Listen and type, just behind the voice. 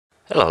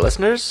Hello,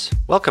 listeners.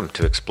 Welcome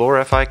to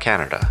Explore FI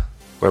Canada,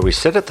 where we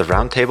sit at the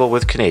round table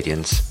with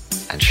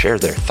Canadians and share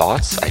their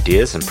thoughts,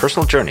 ideas, and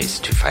personal journeys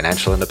to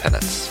financial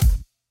independence.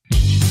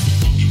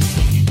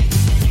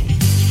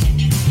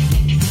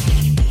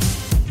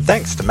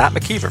 Thanks to Matt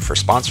McKeever for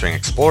sponsoring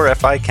Explore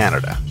FI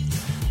Canada.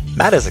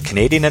 Matt is a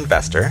Canadian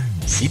investor,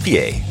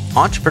 CPA,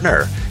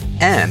 entrepreneur,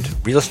 and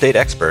real estate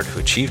expert who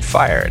achieved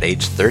FIRE at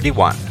age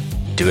 31.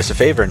 Do us a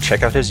favor and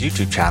check out his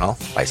YouTube channel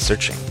by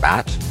searching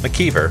Matt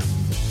McKeever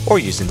or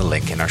using the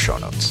link in our show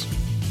notes.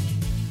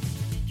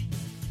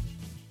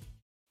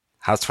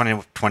 How's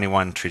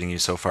 2021 treating you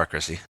so far,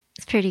 Chrissy?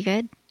 It's pretty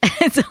good.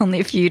 It's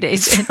only a few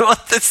days in.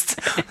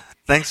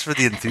 Thanks for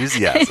the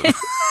enthusiasm.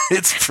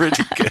 It's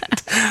pretty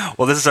good.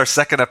 Well, this is our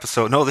second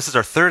episode. No, this is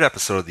our third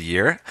episode of the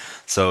year.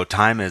 So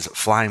time is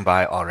flying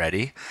by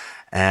already.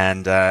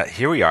 And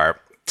here we are.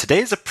 Today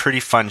is a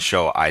pretty fun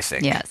show, I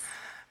think. Yes.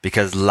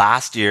 Because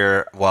last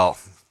year, well,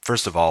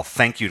 first of all,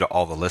 thank you to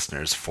all the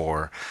listeners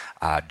for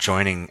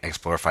joining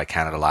Explore FI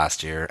Canada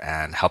last year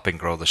and helping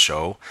grow the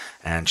show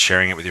and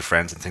sharing it with your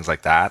friends and things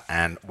like that.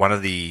 And one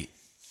of the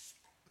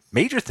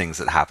major things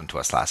that happened to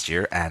us last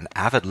year, and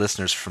avid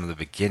listeners from the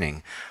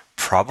beginning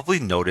probably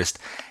noticed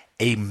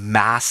a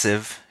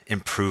massive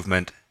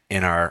improvement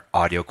in our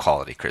audio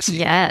quality, Chrissy.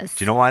 Yes.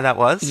 Do you know why that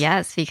was?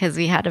 Yes, because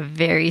we had a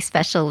very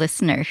special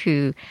listener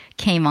who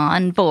came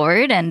on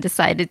board and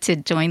decided to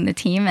join the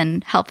team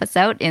and help us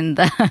out in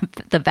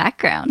the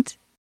background.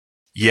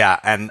 Yeah,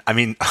 and I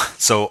mean,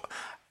 so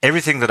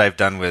everything that I've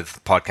done with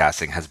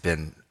podcasting has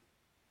been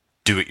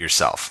do it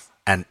yourself.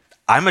 And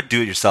I'm a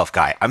do it yourself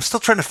guy. I'm still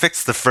trying to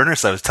fix the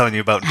furnace I was telling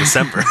you about in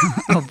December.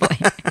 Oh boy.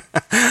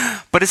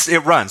 But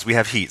it runs. We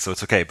have heat, so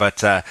it's okay.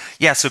 But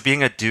yeah, so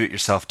being a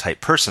do-it-yourself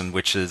type person,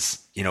 which is,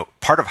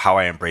 part of how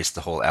I embraced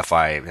the whole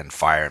FI and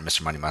FIRE and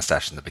Mr. Money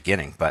Mustache in the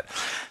beginning. But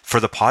for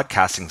the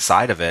podcasting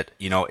side of it,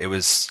 I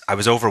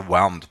was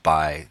overwhelmed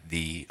by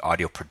the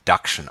audio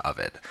production of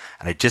it.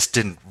 And I just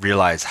didn't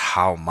realize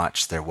how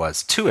much there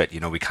was to it.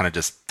 We kind of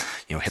just,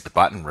 hit the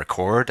button,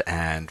 record,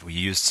 and we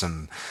used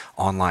some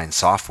online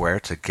software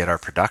to get our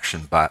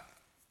production. But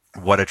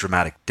what a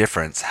dramatic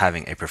difference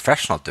having a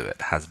professional do it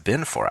has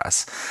been for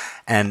us.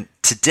 And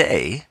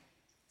today,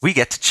 we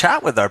get to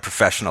chat with our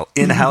professional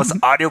in-house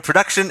audio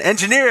production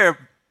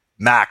engineer,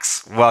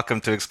 Max.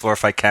 Welcome to Explore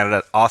FI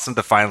Canada. Awesome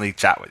to finally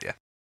chat with you.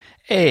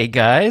 Hey,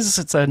 guys.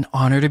 It's an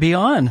honor to be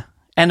on.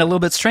 And a little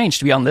bit strange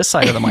to be on this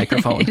side of the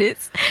microphone. It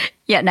is.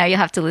 Yeah, now you'll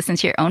have to listen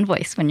to your own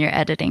voice when you're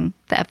editing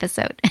the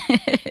episode.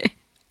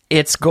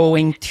 It's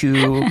going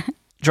to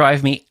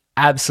drive me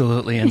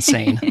absolutely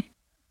insane.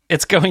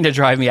 It's going to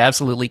drive me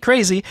absolutely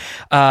crazy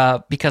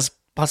because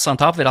plus on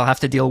top of it, I'll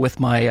have to deal with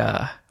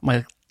my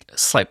my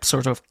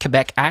sort of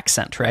Quebec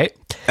accent, right?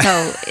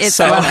 Oh, it's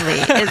lovely.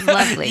 It's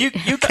lovely.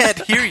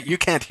 You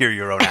can't hear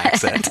your own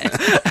accent.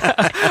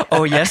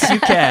 Oh, yes, you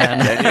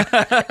can.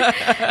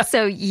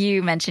 So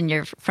you mentioned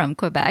you're from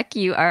Quebec.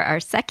 You are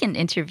our second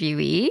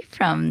interviewee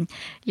from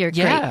your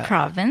great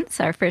province.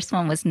 Our first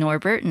one was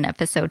Norbert in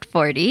episode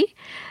 40.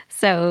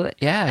 So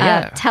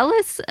tell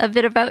us a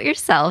bit about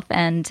yourself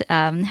and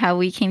how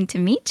we came to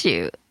meet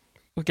you.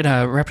 We're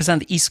going to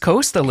represent the East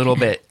Coast a little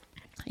bit.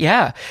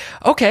 Yeah.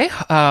 Okay.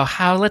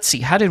 Let's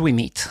see. How did we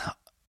meet?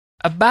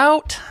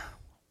 About,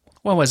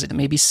 what was it?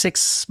 Maybe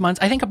 6 months.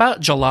 I think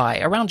around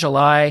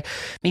July,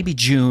 maybe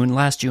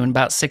last June,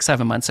 about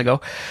 6-7 months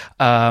ago.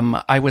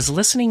 I was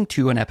listening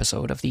to an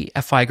episode of the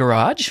FI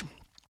Garage.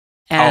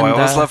 And, I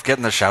always love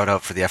getting the shout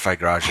out for the FI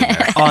Garage in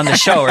there. On the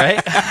show,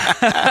 right?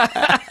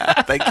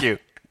 Thank you.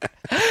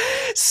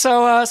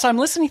 So I'm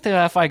listening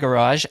to FI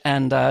Garage,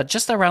 and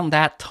just around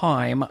that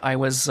time, I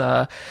was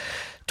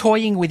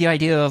toying with the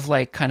idea of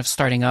kind of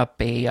starting up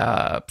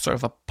a sort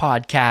of a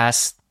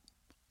podcast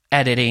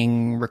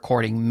editing,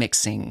 recording,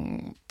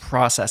 mixing,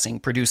 processing,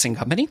 producing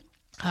company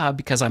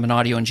because I'm an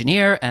audio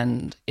engineer,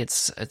 and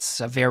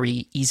it's a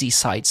very easy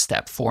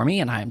sidestep for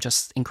me, and I'm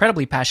just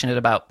incredibly passionate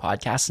about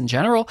podcasts in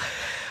general.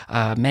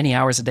 Many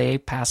hours a day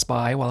pass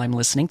by while I'm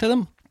listening to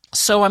them.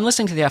 So I'm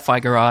listening to the FI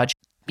Garage.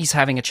 He's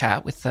having a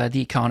chat with The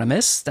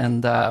Economist,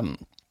 and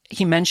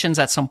he mentions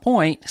at some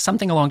point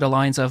something along the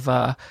lines of,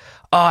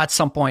 at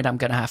some point I'm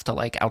going to have to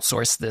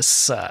outsource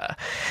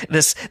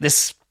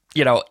this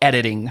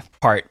editing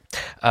part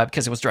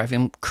because it was driving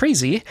him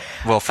crazy.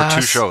 Well, for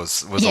 2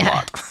 shows was a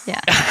lot.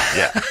 Yeah.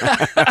 Yeah.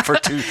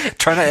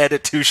 Trying to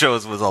edit 2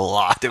 shows was a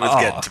lot. It was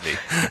getting to me.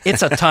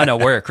 It's a ton of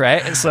work,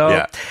 right?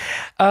 So,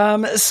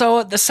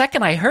 so the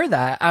second I heard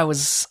that, I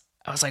was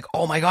like,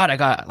 oh my God,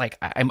 I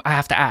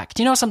have to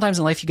act. Sometimes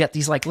in life you get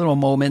these little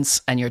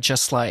moments and you're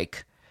just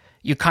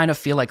you kind of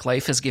feel like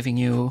life is giving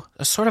you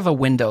a sort of a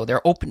window.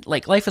 They're open,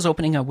 life is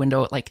opening a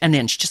window an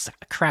inch, just a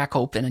crack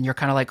open. And you're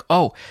kind of like,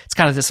 oh, it's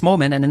kind of this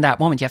moment. And in that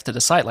moment you have to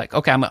decide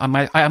okay, I'm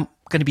going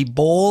to be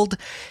bold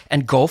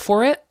and go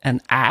for it and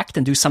act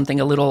and do something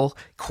a little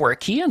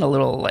quirky and a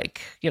little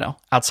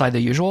outside the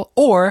usual.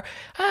 Or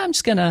I'm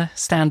just going to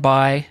stand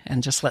by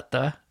and just let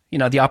the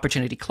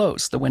opportunity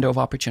close, the window of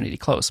opportunity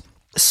close.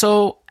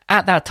 So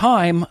at that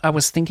time, I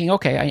was thinking,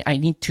 okay, I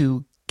need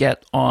to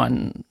get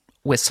on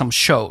with some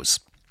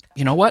shows.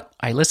 you know what?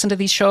 I listen to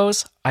these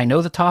shows. I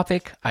know the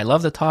topic. I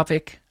love the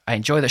topic. I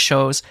enjoy the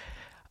shows.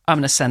 I'm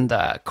going to send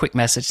a quick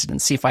message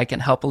and see if I can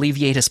help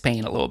alleviate his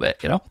pain a little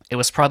bit, you know? It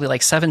was probably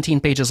like 17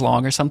 pages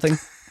long or something.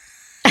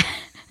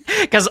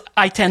 Because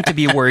I tend to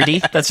be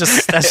wordy. That's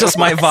just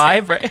my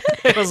vibe, right?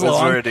 It was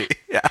long. Wordy,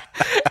 yeah.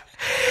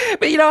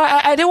 But, you know,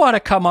 I didn't want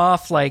to come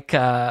off like...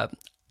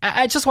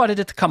 I just wanted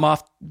it to come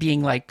off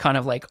being like kind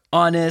of like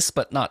honest,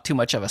 but not too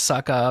much of a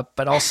suck up,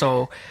 but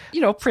also, you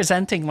know,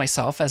 presenting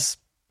myself as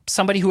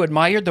somebody who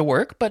admired the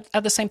work, but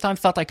at the same time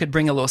felt I could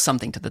bring a little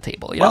something to the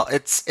table. You know? Well,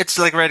 it's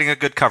like writing a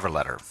good cover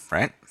letter,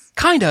 right?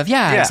 Kind of,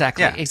 yeah,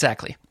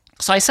 exactly.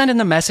 So I sent in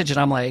the message and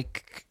I'm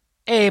like,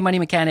 hey, Money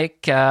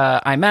Mechanic,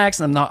 I'm Max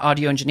and I'm not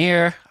audio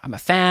engineer. I'm a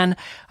fan.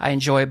 I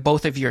enjoy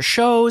both of your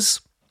shows.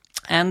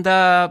 And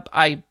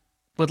I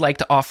would like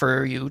to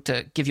offer you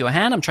to give you a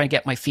hand. I'm trying to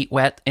get my feet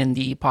wet in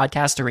the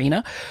podcast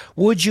arena.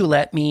 Would you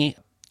let me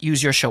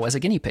use your show as a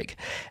guinea pig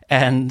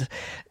and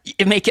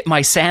make it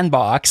my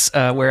sandbox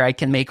where I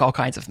can make all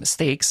kinds of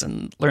mistakes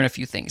and learn a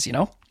few things, you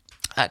know?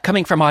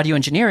 Coming from audio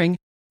engineering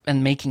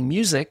and making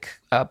music,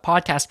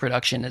 podcast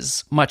production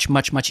is much,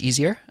 much, much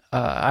easier.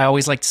 I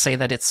always like to say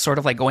that it's sort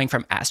of like going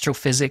from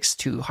astrophysics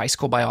to high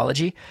school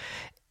biology,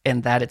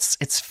 and that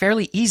it's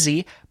fairly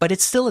easy, but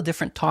it's still a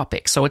different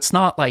topic. So it's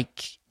not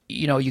like,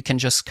 you know, you can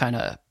just kind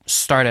of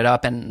start it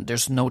up and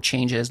there's no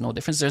changes, no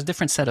difference. There's a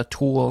different set of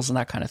tools and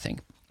that kind of thing.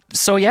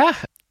 So yeah,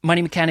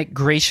 Money Mechanic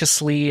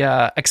graciously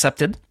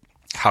accepted.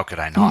 How could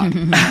I not?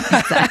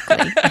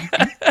 Exactly.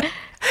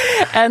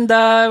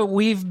 And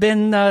we've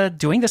been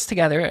doing this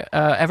together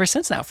ever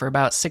since now for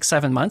about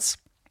 6-7 months.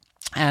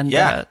 And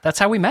that's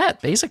how we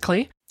met,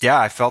 basically. Yeah,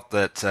 I felt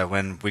that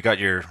when we got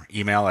your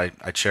email, I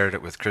shared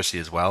it with Chrissy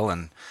as well.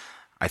 And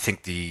I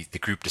think the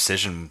group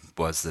decision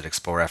was that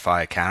Explore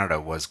FI Canada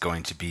was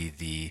going to be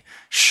the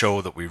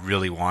show that we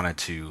really wanted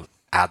to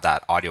add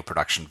that audio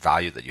production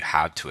value that you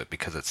had to it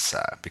because it's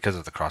because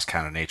of the cross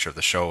Canada nature of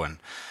the show. And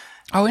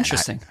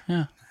interesting.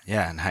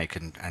 And how you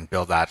can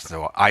build that.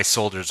 So I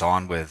soldiers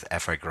on with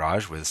FI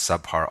Garage with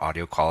subpar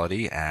audio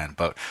quality,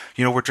 but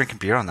you know, we're drinking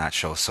beer on that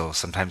show, so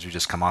sometimes we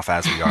just come off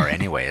as we are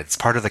anyway. It's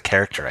part of the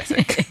character, I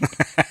think.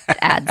 It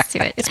adds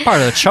to it. It's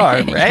part of the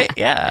charm, right?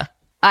 Yeah.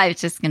 I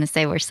was just going to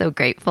say we're so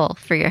grateful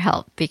for your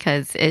help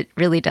because it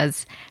really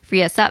does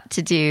free us up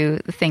to do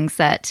the things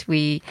that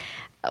we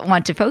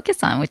want to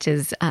focus on, which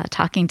is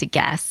talking to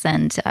guests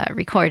and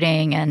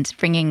recording and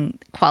bringing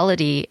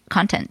quality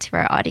content to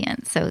our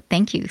audience. So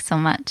thank you so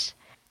much.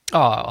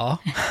 Oh,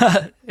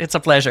 it's a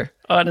pleasure,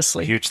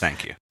 honestly. Huge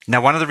thank you.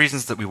 Now, one of the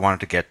reasons that we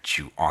wanted to get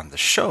you on the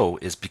show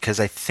is because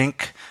I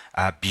think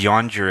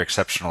beyond your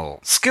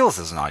exceptional skills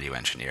as an audio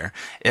engineer,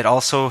 it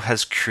also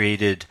has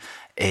created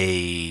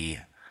a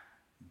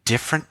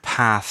different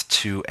path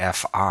to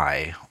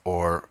FI,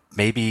 or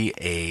maybe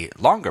a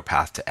longer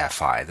path to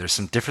FI. There's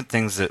some different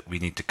things that we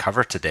need to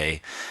cover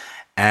today.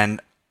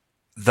 And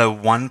the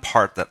one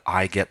part that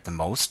I get the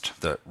most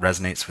that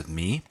resonates with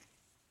me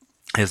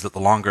is that the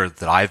longer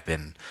that I've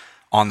been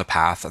on the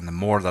path and the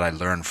more that I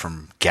learn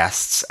from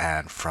guests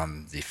and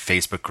from the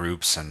Facebook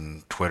groups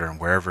and Twitter and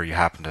wherever you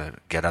happen to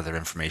get other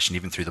information,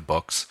 even through the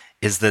books,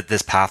 is that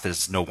this path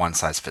is no one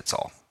size fits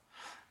all.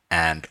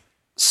 And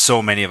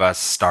so many of us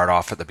start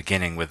off at the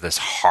beginning with this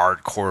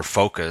hardcore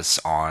focus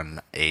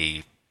on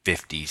a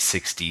 50,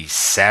 60,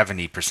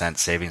 70%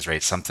 savings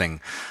rate,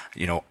 something,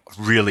 you know,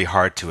 really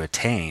hard to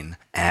attain.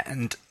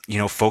 And, you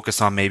know,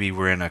 focus on maybe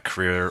we're in a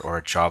career or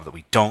a job that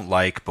we don't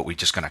like, but we're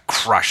just going to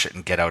crush it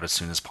and get out as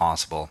soon as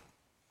possible.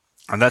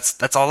 And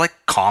that's all like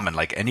common.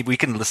 Like we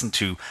can listen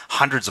to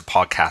hundreds of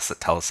podcasts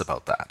that tell us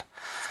about that.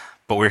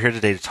 But we're here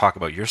today to talk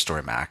about your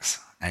story, Max.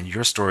 And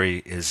your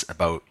story is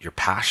about your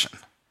passion.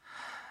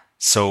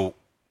 So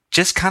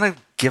just kind of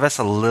give us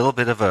a little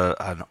bit of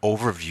an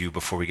overview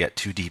before we get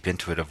too deep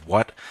into it of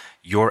what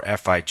your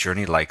FI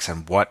journey likes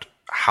and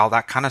how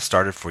that kind of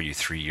started for you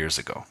 3 years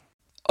ago.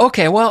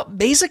 Okay, well,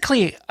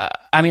 basically,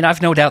 I mean,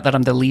 I've no doubt that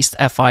I'm the least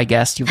FI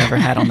guest you've ever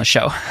had on the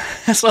show.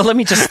 So let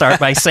me just start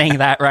by saying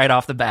that right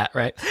off the bat,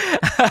 right?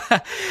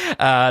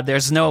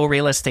 There's no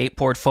real estate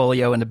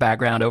portfolio in the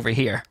background over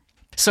here.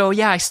 So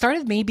yeah, I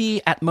started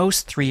maybe at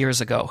most 3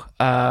 years ago.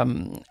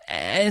 And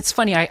it's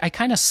funny, I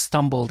kind of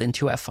stumbled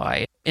into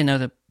FI in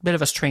a bit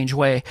of a strange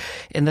way,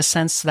 in the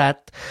sense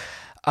that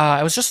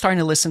I was just starting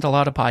to listen to a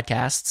lot of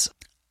podcasts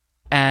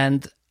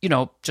and, you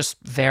know, just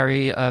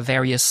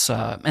various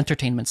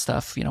entertainment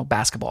stuff, you know,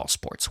 basketball,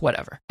 sports,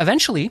 whatever.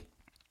 Eventually,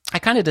 I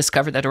kind of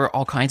discovered that there were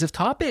all kinds of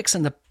topics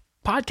in the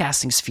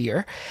podcasting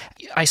sphere.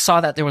 I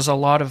saw that there was a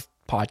lot of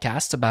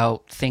podcasts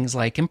about things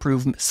like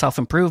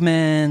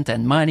self-improvement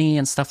and money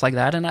and stuff like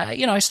that. And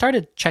I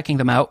started checking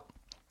them out.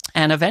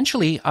 And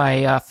eventually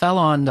I fell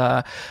on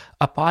a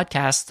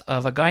podcast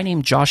of a guy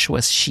named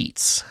Joshua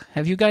Sheets.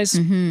 Have you guys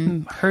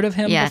heard of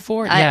him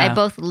before? I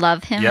both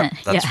love him. Yep,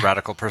 that's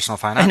Radical Personal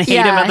Finance. And hate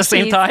him at the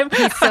same time.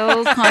 He's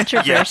so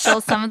controversial.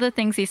 Yes. Some of the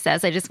things he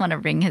says, I just want to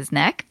wring his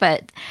neck.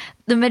 But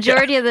the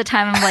majority of the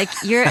time, I'm like,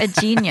 you're a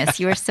genius.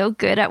 You are so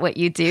good at what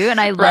you do. And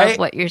I love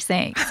what you're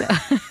saying. So,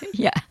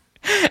 yeah.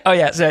 Oh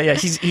yeah, so yeah,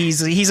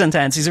 he's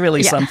intense. He's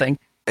really something.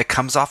 It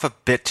comes off a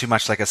bit too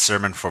much like a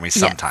sermon for me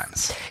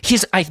sometimes.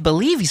 I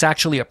believe he's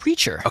actually a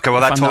preacher. Okay, well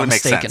that totally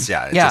makes sense.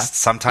 Yeah, just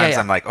sometimes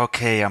I'm like,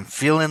 okay, I'm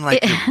feeling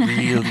like you're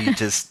really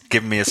just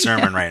giving me a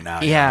sermon right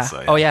now. Yeah.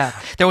 So, oh yeah.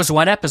 There was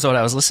one episode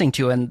I was listening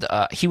to, and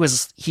he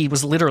was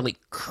literally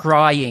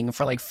crying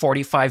for like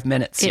 45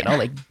 minutes. You know,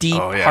 like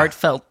deep,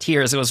 heartfelt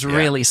tears. It was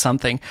really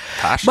something.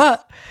 Passion.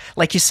 But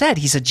like you said,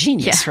 he's a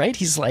genius, right?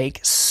 He's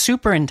like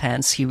super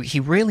intense. He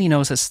really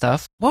knows his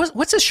stuff.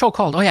 What's his show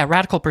called? Oh yeah,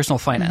 Radical Personal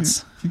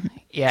Finance. Mm-hmm.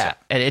 Yeah,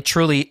 it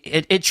truly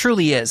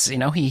is. You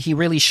know, he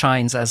really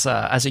shines as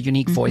a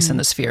unique voice in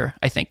the sphere,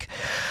 I think.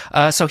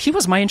 So he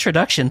was my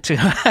introduction to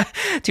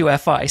to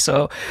FI.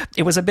 So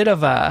it was a bit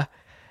of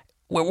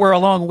we're a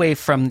long way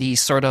from the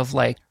sort of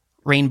like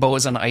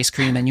rainbows and ice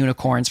cream and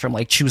unicorns from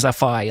like Choose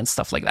FI and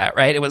stuff like that,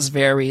 right? It was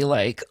very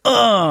like,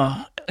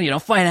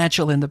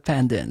 financial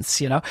independence,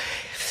 you know?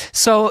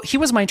 So he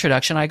was my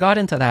introduction. I got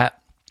into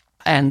that.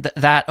 And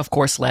that, of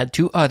course, led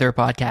to other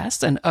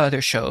podcasts and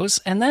other shows.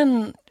 And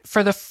then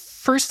for the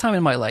first time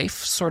in my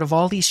life, sort of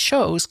all these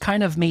shows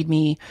kind of made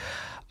me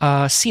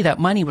see that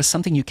money was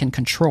something you can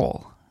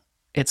control.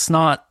 It's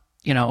not,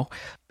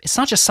 it's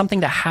not just something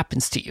that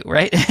happens to you,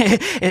 right?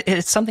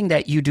 It's something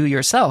that you do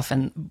yourself.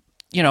 And,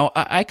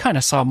 I kind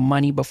of saw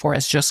money before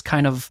as just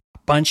kind of a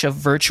bunch of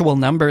virtual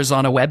numbers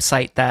on a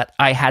website that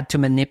I had to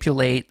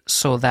manipulate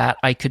so that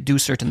I could do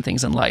certain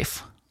things in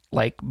life,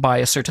 like buy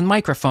a certain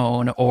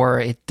microphone, or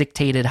it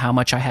dictated how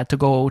much I had to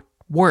go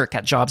work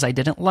at jobs I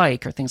didn't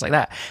like or things like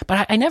that.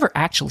 But I never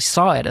actually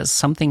saw it as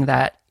something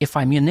that if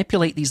I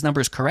manipulate these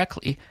numbers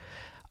correctly,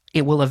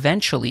 it will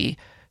eventually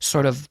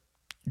sort of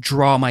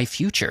draw my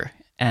future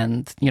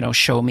and,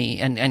 show me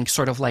and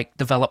sort of like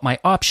develop my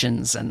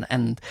options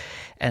and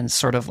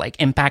sort of like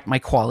impact my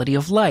quality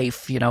of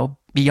life,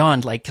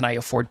 beyond like, can I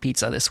afford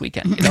pizza this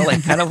weekend?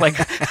 Like kind of like,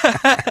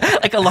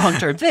 like a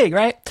long-term thing,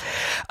 right?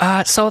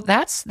 So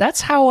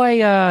that's how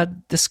I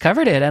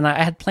discovered it. And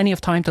I had plenty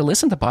of time to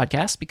listen to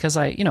podcasts because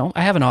I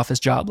have an office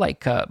job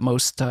like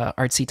most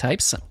artsy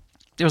types.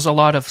 There was a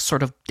lot of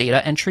sort of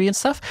data entry and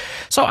stuff.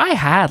 So I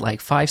had like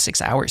 5-6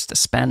 hours to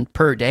spend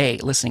per day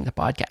listening to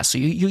podcasts. So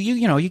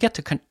you get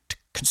to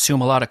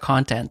consume a lot of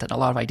content and a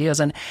lot of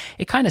ideas, and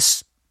it kind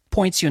of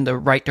points you in the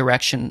right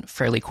direction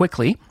fairly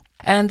quickly.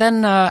 And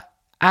then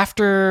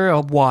after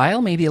a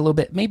while, maybe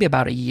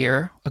about a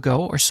year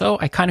ago or so,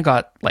 I kind of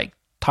got like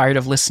tired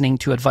of listening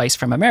to advice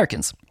from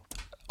Americans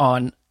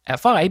on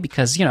FI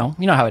because, you know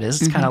how it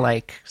is. It's kind of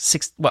like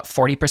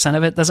 40%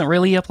 of it doesn't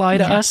really apply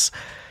to us.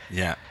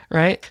 Yeah.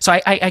 Right. So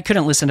I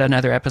couldn't listen to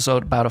another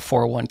episode about a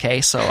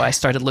 401k. So I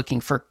started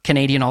looking for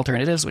Canadian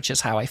alternatives, which is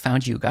how I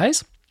found you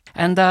guys.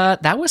 And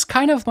that was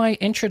kind of my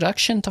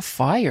introduction to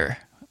FIRE.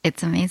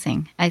 It's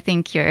amazing. I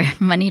think your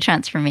money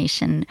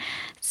transformation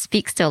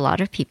speaks to a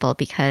lot of people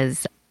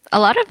because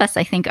a lot of us,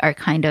 I think, are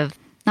kind of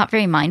not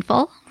very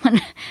mindful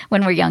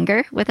when we're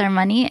younger with our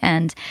money.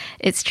 And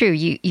it's true.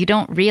 You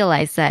don't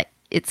realize that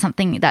it's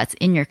something that's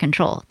in your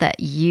control, that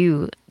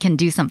you can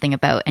do something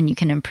about and you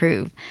can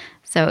improve.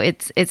 So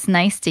it's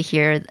nice to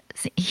hear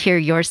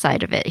your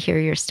side of it, hear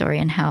your story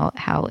and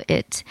how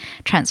it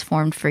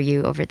transformed for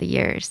you over the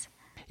years.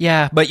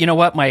 Yeah, but you know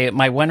what?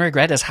 My one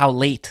regret is how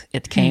late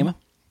it came.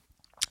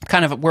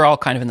 We're all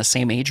kind of in the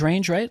same age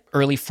range, right?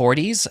 Early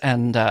 40s,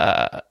 and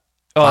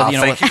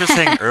thank you for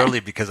saying early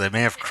because I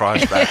may have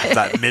crossed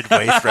that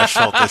midway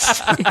threshold.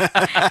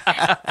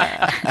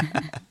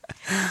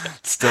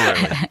 Still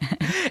early.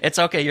 It's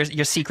okay.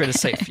 Your secret is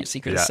safe. Your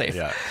secret is safe.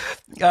 Yeah.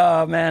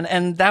 Oh man,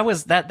 and that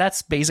was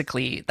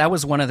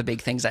one of the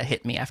big things that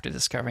hit me after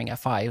discovering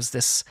FI. Was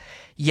this?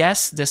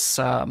 Yes, this.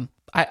 I'm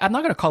not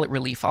going to call it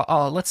relief.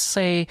 Let's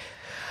say.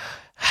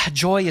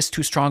 Joy is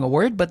too strong a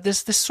word, but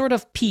this sort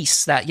of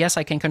peace that, yes,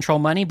 I can control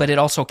money, but it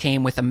also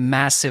came with a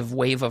massive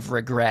wave of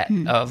regret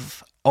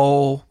of,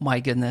 oh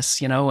my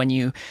goodness, when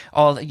you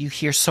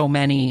hear so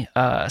many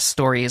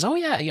stories, oh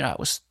yeah, I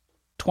was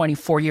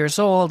 24 years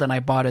old and I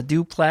bought a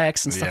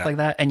duplex and stuff like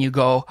that. And you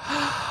go,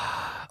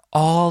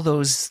 all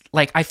those,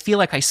 like, I feel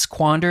like I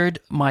squandered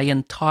my the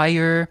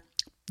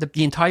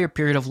entire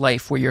period of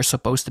life where you're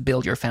supposed to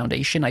build your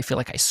foundation. I feel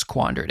like I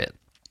squandered it.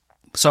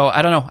 So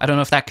I don't know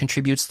if that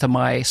contributes to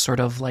my sort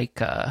of like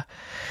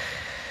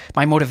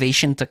my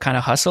motivation to kind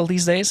of hustle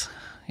these days,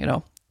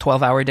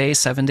 12-hour days,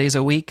 7 days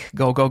a week,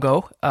 go.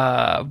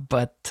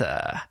 But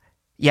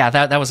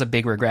that was a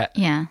big regret.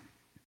 Yeah.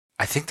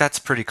 I think that's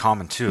pretty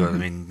common too. I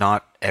mean,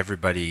 not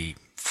everybody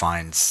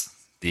finds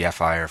the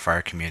FI or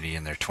FIRE community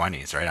in their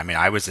 20s, right? I mean,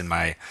 I was in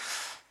my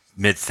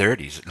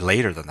mid-30s,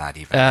 later than that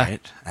even,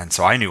 right? And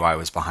so I knew I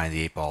was behind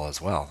the 8 ball as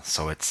well.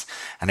 So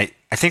I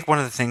think one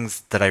of the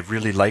things that I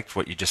really liked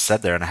what you just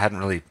said there, and I hadn't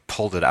really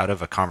pulled it out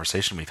of a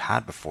conversation we've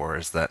had before,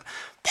 is that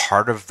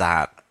part of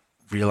that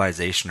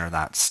realization or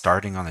that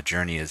starting on the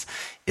journey is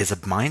a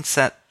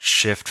mindset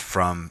shift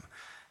from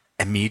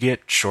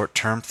immediate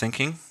short-term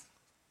thinking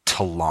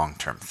to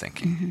long-term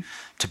thinking.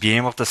 To be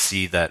able to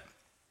see that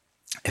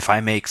if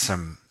I make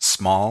some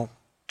small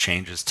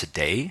changes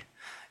today,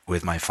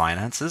 with my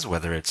finances,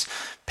 whether it's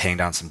paying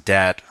down some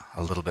debt,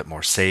 a little bit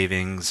more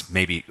savings,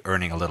 maybe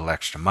earning a little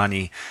extra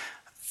money,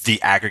 the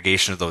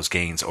aggregation of those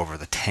gains over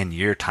the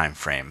 10-year time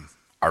frame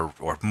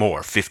or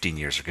more, 15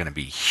 years, are going to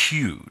be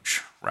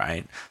huge,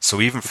 right?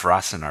 So even for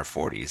us in our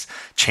 40s,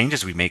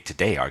 changes we make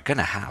today are going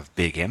to have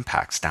big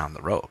impacts down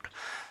the road.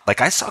 Like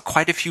I saw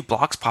quite a few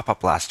blogs pop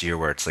up last year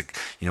where it's like,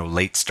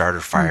 late starter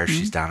fire. Mm-hmm.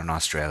 She's down in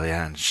Australia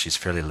and she's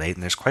fairly late.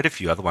 And there's quite a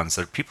few other ones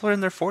that people are in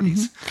their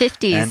 40s.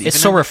 50s. It's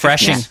so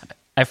refreshing.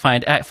 I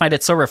find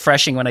it so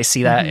refreshing when I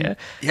see that.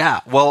 Mm-hmm. Yeah.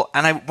 Well,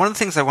 and one of the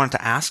things I wanted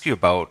to ask you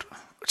about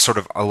sort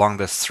of along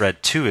this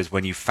thread too is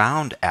when you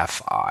found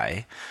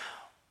FI,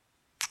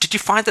 did you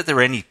find that there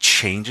were any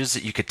changes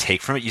that you could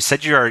take from it? You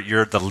said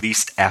you're the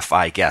least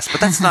FI guest,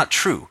 but that's not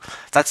true.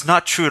 That's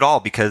not true at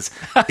all because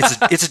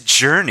it's a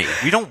journey.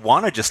 We don't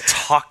want to just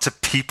talk to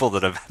people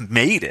that have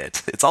made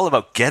it. It's all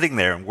about getting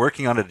there and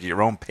working on it at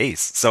your own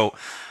pace. So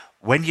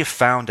when you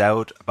found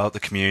out about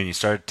the community, you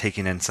started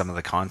taking in some of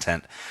the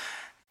content,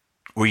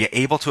 were you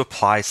able to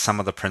apply some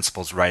of the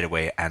principles right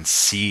away and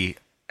see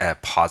a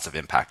positive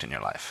impact in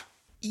your life?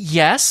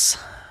 Yes.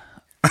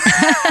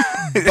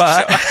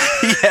 But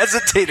he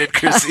hesitated,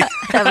 Chrissy.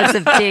 That was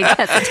a big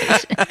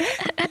hesitation.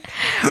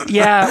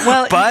 Yeah,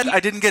 well, but I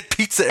didn't get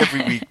pizza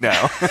every week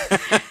now.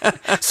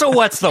 So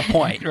what's the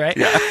point, right?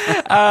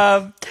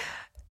 Yeah.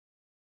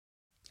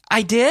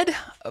 I did,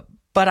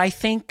 but I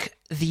think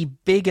the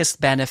biggest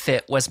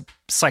benefit was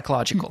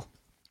psychological.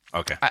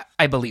 Okay.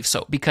 I believe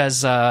so,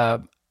 because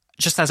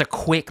just as a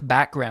quick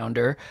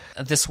backgrounder,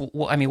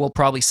 we'll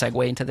probably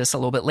segue into this a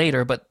little bit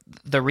later, but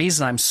the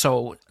reason I'm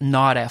so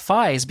not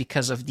FI is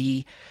because of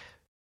the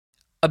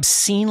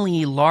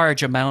obscenely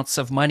large amounts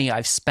of money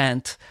I've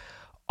spent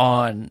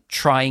on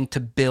trying to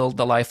build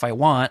the life I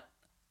want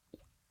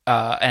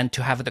and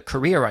to have the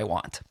career I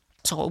want.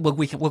 So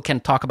we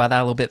can talk about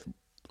that a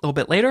little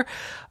bit later.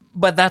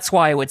 But that's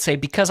why I would say,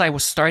 because I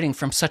was starting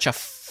from such a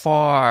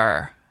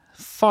far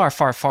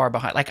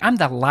behind. Like, I'm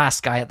the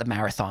last guy at the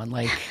marathon.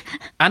 Like,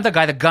 I'm the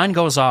guy, the gun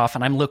goes off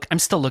and I'm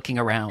still looking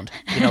around,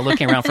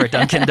 looking around for a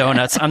Dunkin'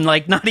 Donuts. I'm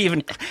like,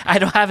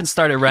 I haven't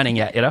started running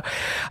yet,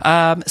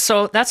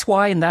 So that's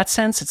why, in that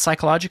sense, it's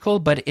psychological,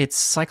 but it's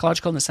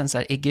psychological in the sense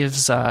that it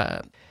gives,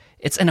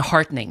 it's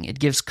enheartening. It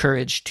gives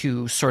courage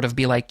to sort of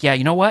be like, yeah,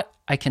 you know what?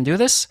 I can do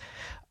this.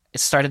 It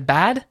started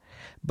bad,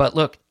 but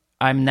look,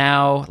 I'm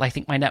now, I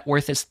think my net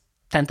worth is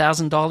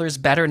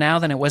 $10,000 better now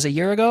than it was a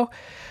year ago.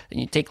 And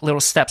you take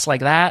little steps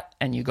like that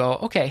and you go,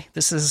 okay,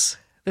 this is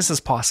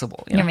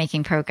possible. You're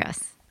making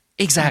progress.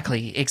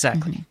 Exactly.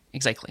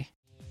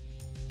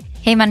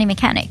 Hey, Money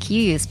Mechanic,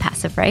 you use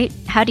Passive, right?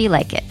 How do you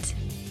like it?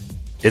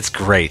 It's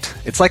great.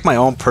 It's like my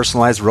own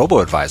personalized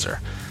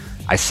robo-advisor.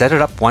 I set it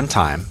up one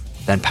time,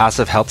 then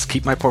Passive helps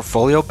keep my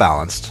portfolio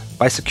balanced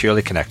by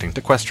securely connecting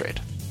to Questrade.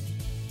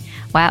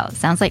 Wow,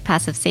 sounds like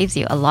Passive saves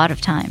you a lot of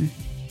time.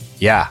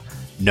 Yeah,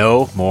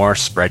 no more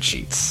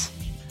spreadsheets.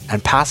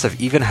 And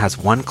Passive even has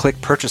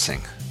one-click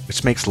purchasing,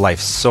 which makes life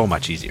so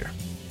much easier.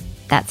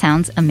 That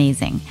sounds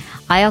amazing.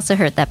 I also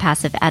heard that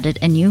Passive added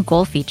a new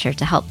goal feature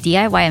to help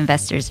DIY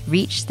investors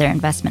reach their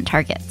investment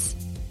targets.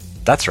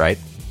 That's right.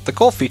 The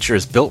goal feature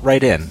is built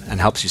right in and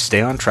helps you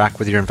stay on track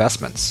with your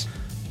investments.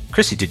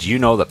 Chrissy, did you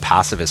know that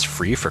Passive is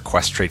free for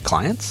Questrade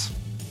clients?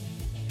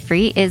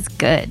 Free is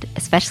good,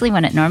 especially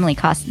when it normally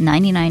costs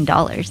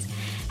 $99.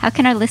 How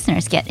can our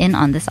listeners get in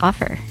on this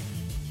offer?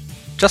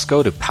 Just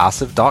go to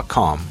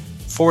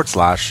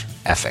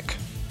passive.com/EFIC.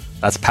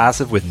 That's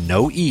passive with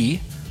no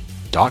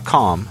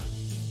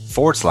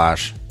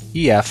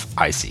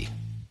e.com/EFIC.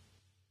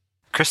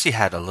 Chrissy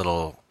had a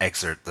little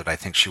excerpt that I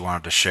think she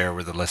wanted to share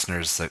with the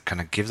listeners that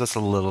kind of gives us a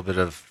little bit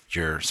of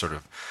your sort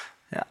of,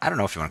 I don't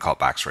know if you want to call it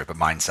backstory, but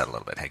mindset a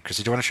little bit. Hey,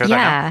 Chrissy, do you want to share that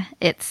now? Yeah,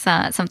 it's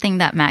something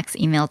that Max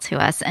emailed to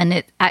us, and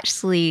it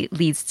actually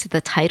leads to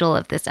the title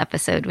of this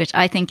episode, which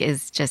I think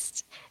is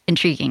just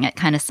intriguing. It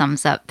kind of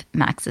sums up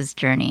Max's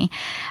journey.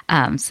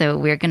 So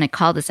we're going to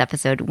call this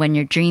episode "When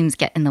Your Dreams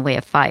Get in the Way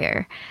of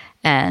Fire."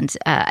 And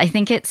I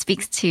think it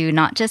speaks to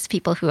not just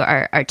people who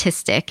are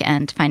artistic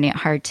and finding it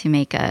hard to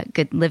make a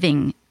good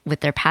living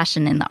with their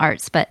passion in the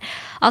arts, but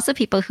also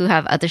people who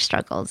have other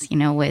struggles,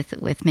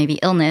 with maybe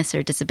illness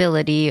or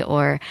disability,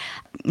 or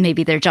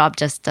maybe their job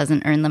just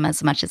doesn't earn them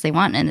as much as they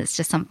want. And it's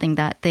just something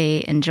that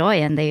they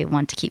enjoy and they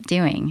want to keep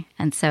doing.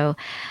 And so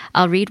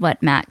I'll read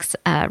what Max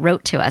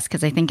wrote to us,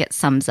 because I think it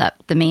sums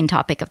up the main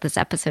topic of this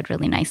episode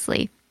really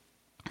nicely.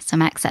 So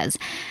Max says,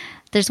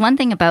 "There's one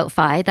thing about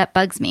FI that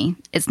bugs me.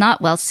 It's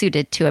not well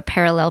suited to a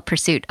parallel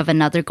pursuit of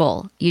another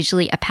goal,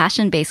 usually a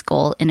passion-based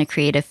goal in a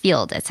creative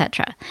field,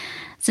 etc.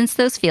 Since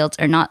those fields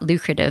are not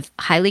lucrative,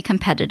 highly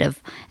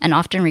competitive, and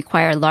often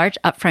require large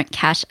upfront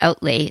cash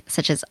outlay,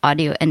 such as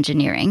audio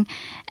engineering,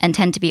 and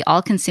tend to be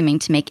all-consuming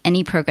to make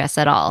any progress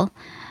at all.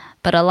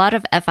 But a lot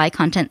of FI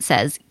content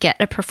says, get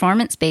a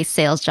performance-based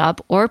sales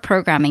job or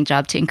programming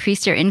job to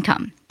increase your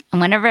income. And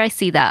whenever I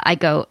see that, I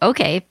go,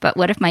 okay, but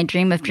what if my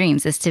dream of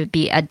dreams is to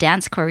be a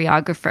dance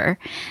choreographer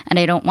and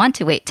I don't want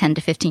to wait 10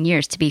 to 15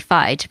 years to be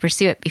FI to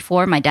pursue it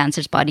before my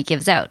dancer's body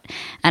gives out,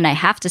 and I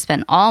have to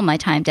spend all my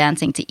time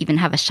dancing to even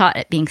have a shot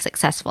at being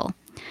successful?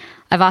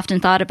 I've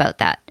often thought about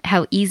that,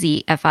 how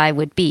easy FI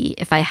would be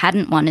if I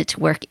hadn't wanted to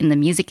work in the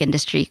music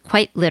industry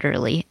quite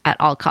literally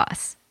at all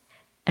costs.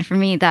 And for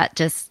me, that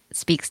just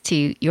speaks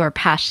to your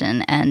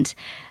passion and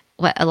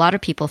what a lot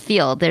of people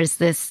feel. There's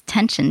this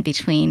tension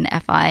between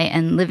FI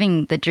and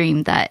living the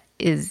dream that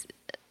is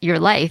your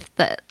life,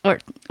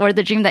 or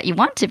the dream that you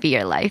want to be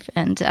your life,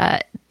 and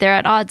they're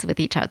at odds with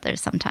each other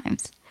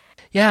sometimes.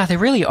 Yeah, they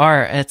really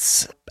are.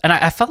 And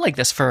I felt like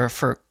this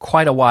for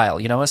quite a while,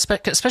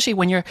 especially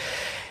when you're,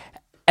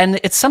 and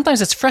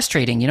sometimes it's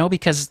frustrating,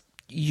 because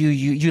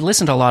you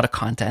listen to a lot of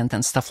content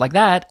and stuff like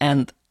that,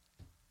 and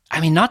I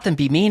mean, not to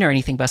be mean or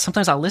anything, but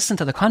sometimes I'll listen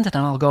to the content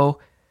and I'll go,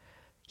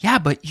 yeah,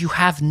 but you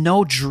have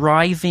no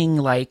driving,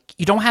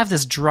 you don't have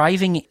this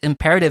driving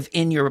imperative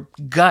in your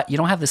gut. You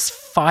don't have this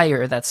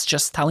fire that's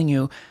just telling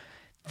you,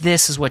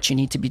 this is what you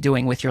need to be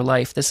doing with your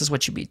life. This is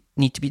what you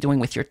need to be doing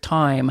with your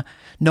time,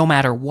 no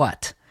matter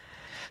what.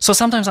 So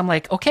sometimes I'm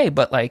like, okay,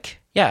 but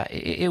yeah,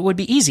 it would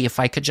be easy if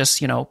I could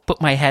just,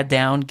 put my head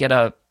down, get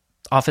a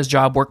office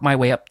job, work my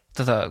way up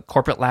to the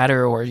corporate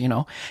ladder, or,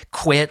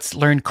 quit,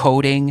 learn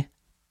coding,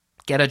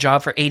 get a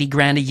job for 80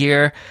 grand a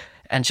year,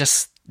 and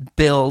just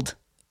build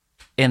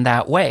in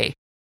that way.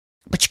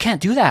 But you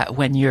can't do that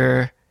when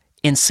you're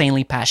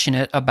insanely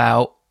passionate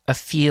about a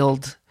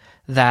field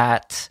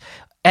that,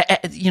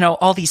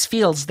 all these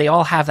fields, they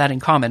all have that in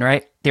common,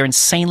 right? They're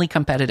insanely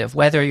competitive,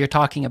 whether you're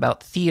talking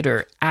about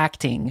theater,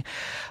 acting,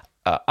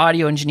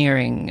 audio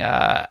engineering.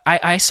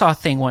 I saw a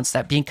thing once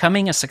that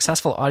becoming a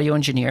successful audio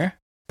engineer,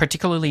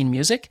 particularly in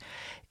music,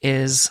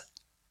 is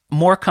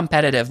more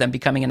competitive than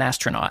becoming an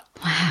astronaut.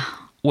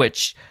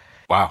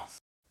 Wow.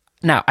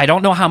 Now, I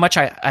don't know how much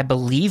I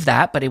believe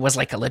that, but it was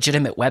a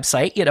legitimate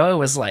website. It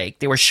was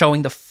they were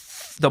showing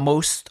the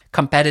most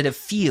competitive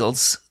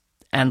fields,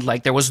 and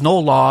there was no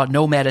law,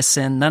 no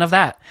medicine, none of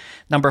that.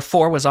 Number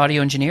 4 was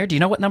audio engineer. Do you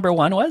know what number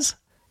 1 was?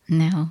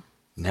 No.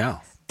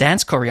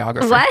 Dance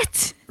choreographer.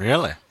 What?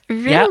 Really?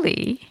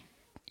 Really?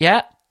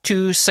 Yeah.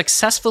 To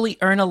successfully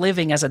earn a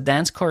living as a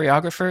dance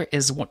choreographer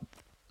is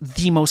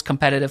the most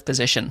competitive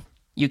position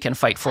you can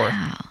fight for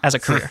as a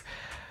career.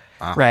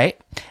 Wow. Right?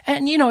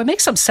 And, it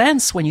makes some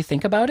sense when you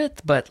think about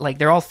it, but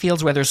they're all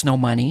fields where there's no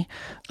money.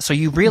 So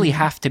you really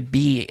have to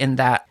be in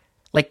that,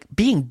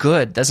 being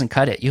good doesn't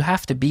cut it. You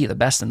have to be the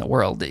best in the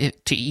world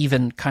to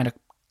even kind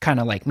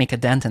of make a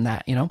dent in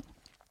that,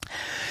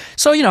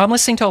 So, I'm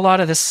listening to a lot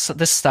of this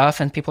stuff,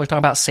 and people are talking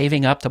about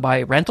saving up to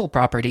buy rental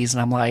properties.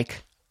 And I'm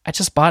like, I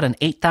just bought an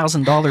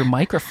 $8,000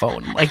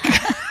 microphone.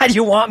 How do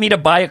you want me to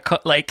buy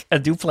a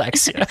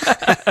duplex?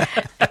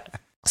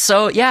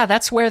 So yeah,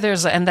 that's where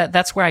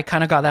that's where I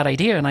kind of got that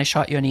idea, and I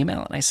shot you an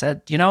email and I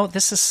said,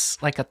 this is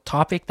a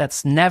topic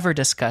that's never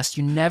discussed.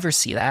 You never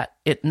see that.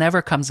 It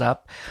never comes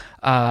up.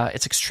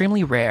 It's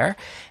extremely rare,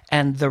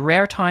 and the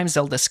rare times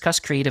they'll discuss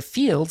creative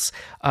fields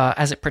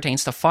as it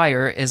pertains to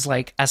fire is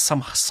as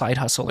some side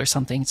hustle or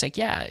something. It's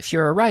yeah, if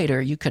you're a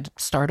writer, you could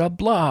start a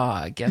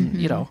blog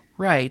and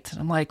write.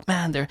 And I'm like,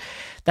 man,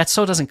 that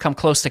so doesn't come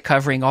close to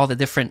covering all the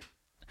different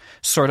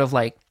sort of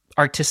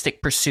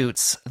artistic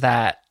pursuits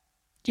that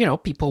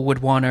people would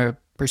want to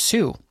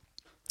pursue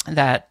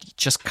that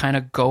just kind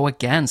of go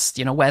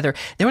against, whether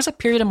there was a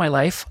period in my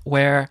life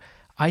where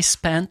I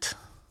spent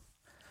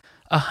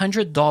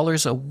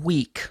 $100 a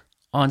week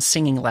on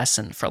singing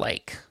lesson for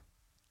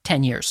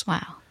 10 years.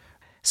 Wow.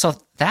 So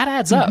that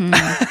adds up.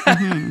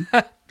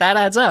 That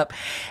adds up.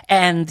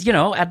 And,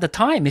 at the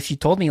time, if you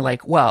told me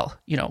well,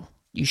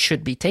 you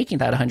should be taking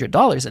that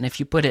 $100, and if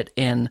you put it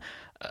in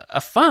a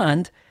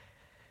fund,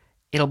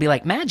 it'll be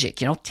like magic,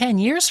 10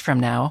 years from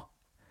now,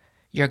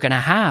 you're going to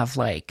have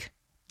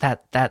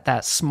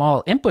that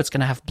small input's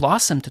going to have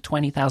blossomed to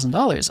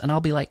 $20,000. And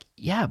I'll be like,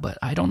 yeah, but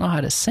I don't know how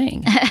to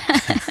sing.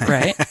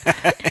 Right?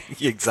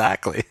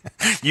 Exactly.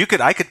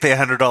 I could pay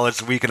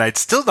 $100 a week and I'd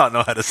still not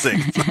know how to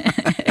sing.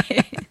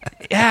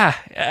 Yeah.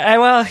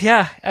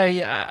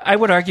 I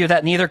would argue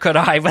that neither could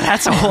I, but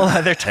that's a whole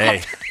other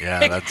topic. Hey,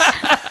 yeah,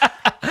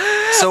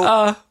 that's...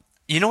 So,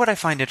 you know what I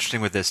find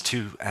interesting with this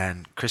too,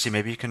 and Chrissy,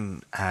 maybe you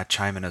can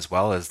chime in as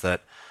well, is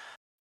that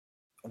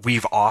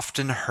we've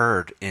often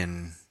heard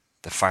in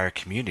the fire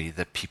community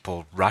that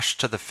people rush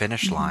to the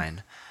finish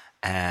line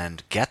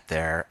and get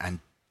there and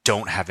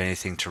don't have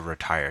anything to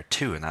retire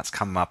to. And that's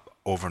come up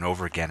over and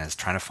over again as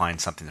trying to find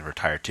something to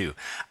retire to.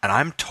 And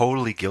I'm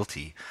totally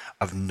guilty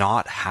of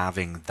not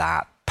having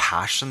that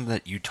passion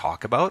that you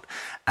talk about.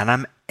 And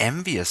I'm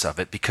envious of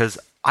it because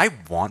I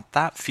want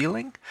that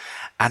feeling,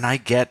 and I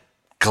get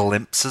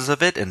glimpses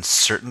of it in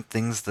certain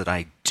things that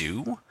I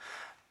do,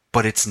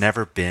 but it's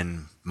never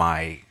been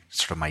my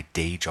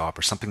day job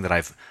or something that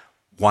I've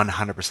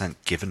 100%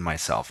 given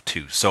myself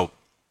to. So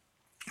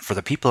for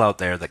the people out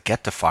there that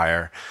get to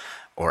fire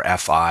or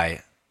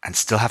FI and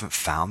still haven't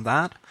found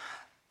that,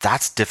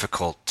 that's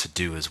difficult to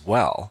do as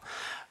well.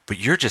 But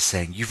you're just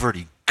saying you've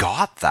already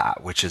got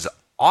that, which is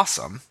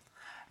awesome,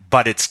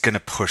 but it's going to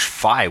push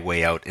FI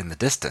way out in the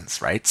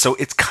distance, right? So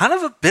it's kind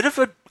of a bit of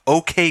an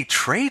okay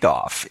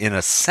trade-off in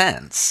a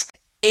sense.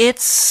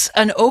 It's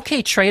an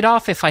okay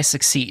trade-off if I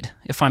succeed,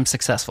 if I'm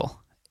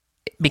successful.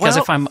 Because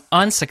if I'm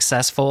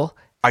unsuccessful...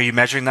 Are you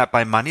measuring that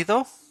by money,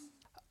 though?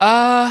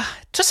 To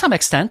some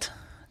extent.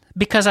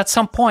 Because at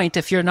some point,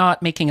 if you're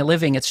not making a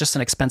living, it's just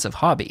an expensive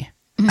hobby.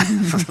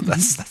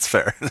 That's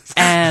fair.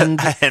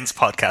 And hence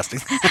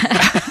podcasting.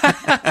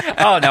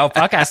 Oh no,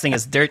 podcasting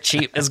is dirt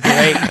cheap. It's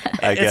great.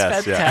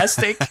 It's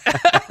fantastic.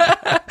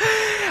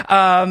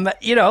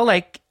 Yeah.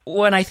 Like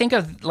when I think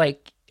of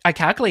like, I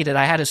calculated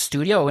I had a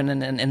studio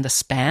in the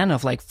span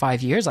of like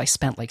 5 years, I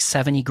spent like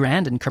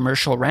 $70,000 in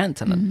commercial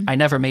rent, and I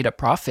never made a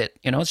profit.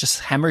 It's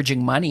just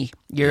hemorrhaging money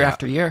year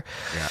after year.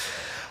 Yeah.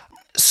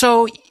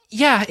 So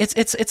yeah,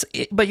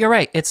 but you're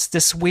right. It's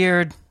this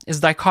weird. Is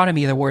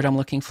dichotomy the word I'm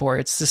looking for?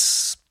 It's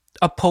this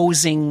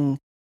opposing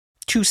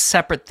two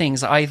separate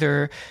things.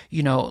 Either,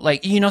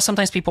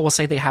 sometimes people will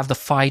say they have the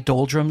FI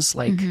doldrums,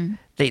 like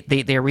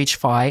they reach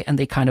FI and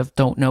they kind of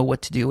don't know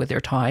what to do with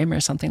their time or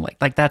something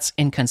like that's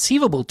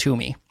inconceivable to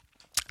me.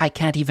 I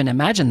can't even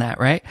imagine that,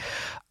 right?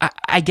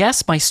 I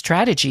guess my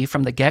strategy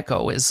from the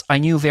get-go is I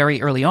knew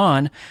very early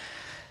on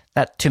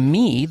that to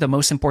me, the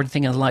most important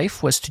thing in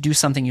life was to do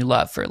something you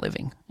love for a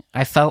living.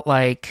 I felt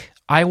like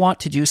I want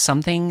to do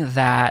something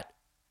that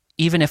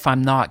even if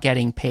I'm not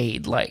getting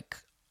paid, like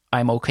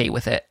I'm okay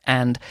with it.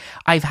 And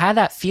I've had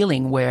that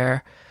feeling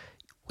where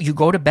you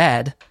go to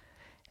bed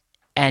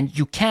and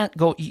you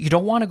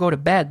don't want to go to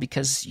bed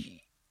because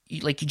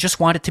you just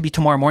want it to be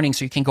tomorrow morning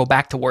so you can go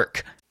back to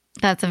work.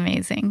 That's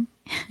amazing.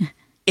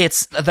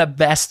 It's the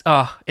best.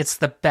 It's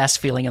the best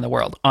feeling in the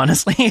world,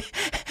 honestly.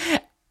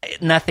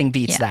 Nothing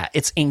beats that.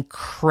 It's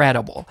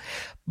incredible.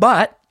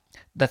 But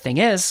the thing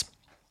is,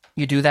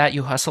 you do that,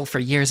 you hustle for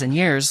years and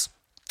years,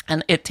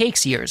 and it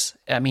takes years.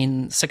 I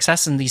mean,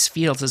 success in these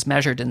fields is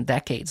measured in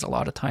decades a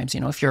lot of times.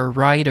 If you're a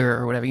writer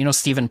or whatever,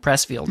 Stephen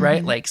Pressfield,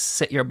 right? Like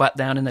sit your butt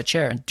down in the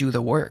chair and do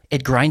the work.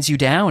 It grinds you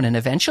down, and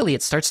eventually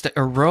it starts to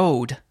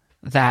erode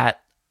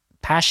that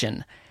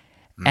passion.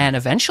 And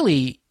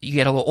eventually you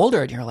get a little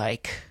older and you're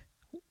like,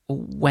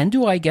 when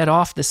do I get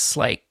off this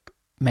like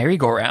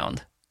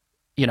merry-go-round?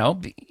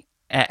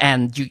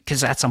 And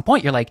because at some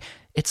point you're like,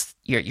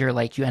 you're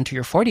like, you enter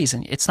your 40s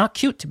and it's not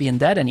cute to be in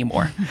debt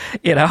anymore,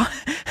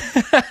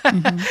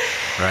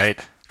 Right.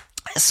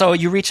 So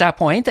you reach that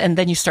point and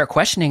then you start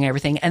questioning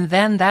everything. And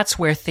then that's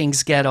where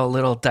things get a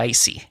little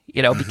dicey,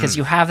 because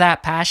you have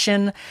that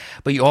passion,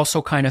 but you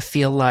also kind of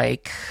feel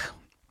like,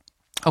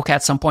 okay,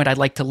 at some point I'd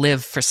like to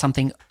live for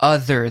something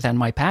other than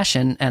my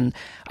passion. And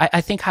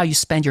I think how you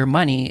spend your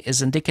money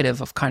is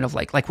indicative of kind of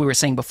like we were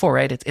saying before,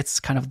 right? It's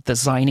kind of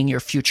designing your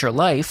future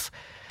life.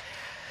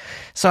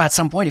 So at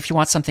some point, if you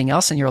want something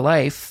else in your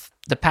life,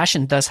 the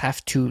passion does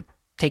have to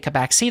take a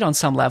back seat on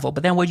some level.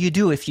 But then what do you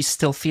do if you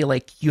still feel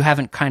like you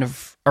haven't kind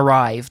of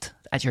arrived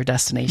at your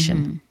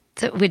destination?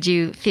 So would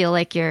you feel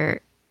like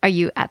are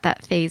you at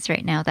that phase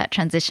right now, that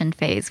transition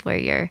phase where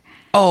you're...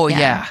 Oh,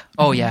 yeah.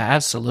 Oh, yeah,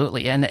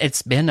 absolutely. And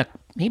it's been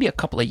maybe a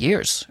couple of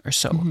years or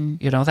so,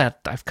 that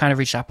I've kind of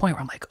reached that point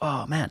where I'm like,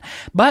 oh, man.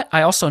 But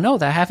I also know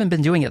that I haven't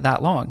been doing it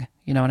that long.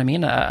 You know what I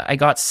mean? I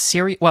got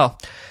serious... Well...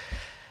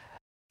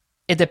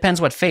 It depends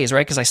what phase,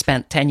 right? Because I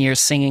spent 10 years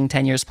singing,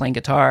 10 years playing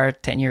guitar,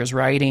 10 years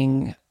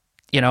writing,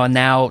 and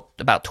now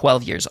about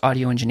 12 years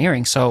audio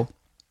engineering. So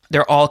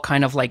they're all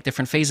kind of like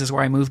different phases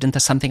where I moved into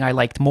something I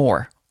liked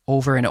more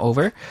over and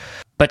over.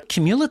 But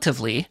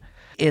cumulatively,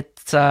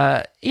 it's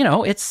 30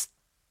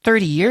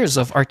 years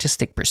of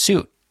artistic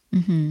pursuit,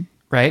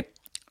 right?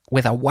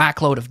 With a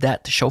whack load of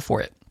debt to show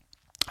for it.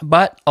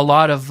 But a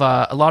lot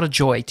of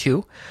joy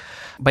too.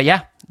 But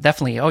yeah,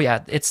 definitely. Oh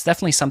yeah, it's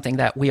definitely something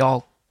that we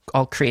all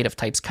creative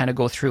types kind of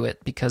go through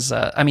it because,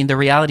 the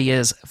reality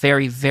is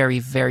very, very,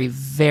 very,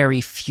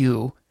 very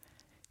few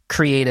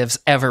creatives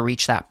ever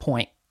reach that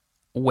point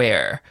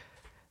where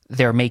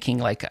they're making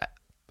like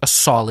a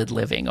solid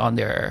living on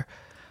their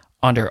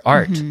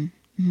art.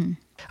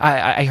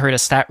 I heard a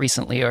stat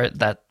recently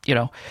that,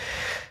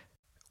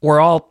 we're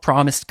all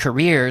promised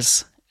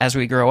careers as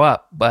we grow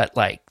up, but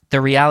like the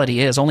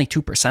reality is only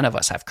 2% of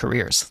us have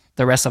careers.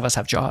 The rest of us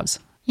have jobs.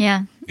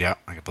 Yeah. Yeah,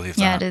 I can believe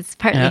that. Yeah, it is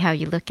partly how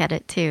you look at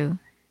it too.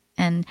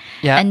 And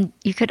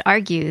you could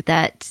argue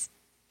that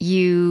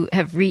you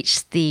have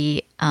reached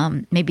the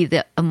maybe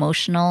the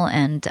emotional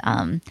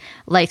and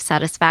life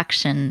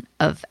satisfaction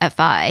of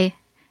FI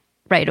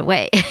right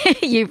away.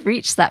 You've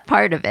reached that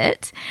part of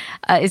it.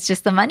 It's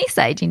just the money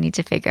side you need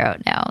to figure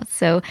out now.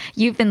 So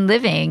you've been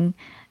living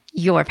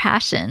your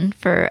passion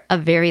for a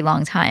very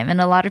long time. And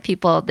a lot of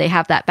people, they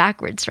have that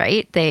backwards,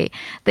 right? They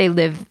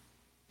live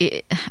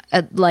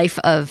a life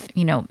of,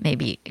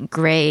 maybe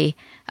gray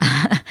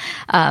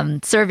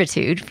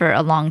servitude for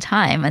a long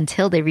time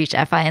until they reach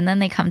FI and then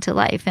they come to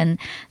life. And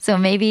so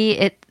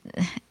maybe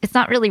it's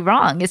not really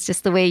wrong. It's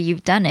just the way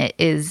you've done it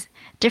is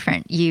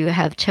different. You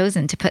have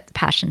chosen to put the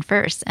passion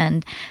first.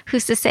 And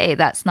who's to say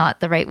that's not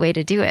the right way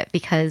to do it?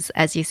 Because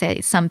as you say,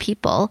 some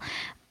people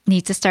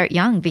need to start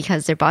young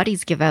because their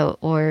bodies give out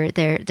or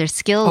their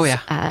skills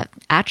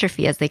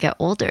atrophy as they get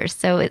older.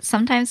 So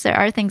sometimes there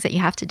are things that you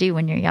have to do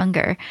when you're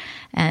younger,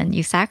 and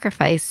you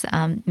sacrifice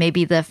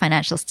maybe the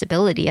financial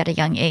stability at a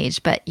young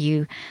age, but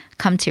you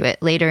come to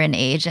it later in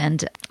age,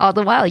 and all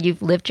the while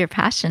you've lived your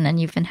passion and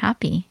you've been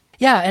happy.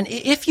 Yeah, and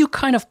if you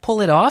kind of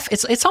pull it off,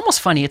 it's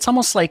almost funny. It's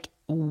almost like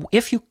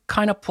if you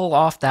kind of pull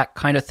off that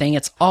kind of thing,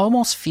 it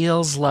almost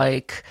feels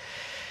like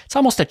it's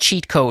almost a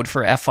cheat code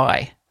for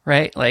FI,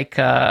 right? Like,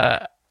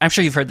 I'm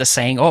sure you've heard the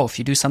saying, oh, if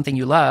you do something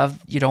you love,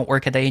 you don't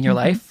work a day in your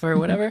life or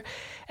whatever.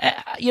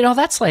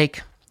 That's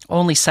like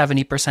only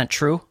 70%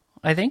 true,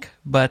 I think.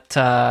 But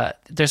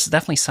there's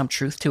definitely some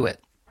truth to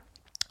it.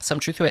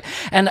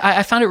 And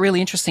I found it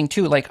really interesting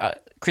too. Like,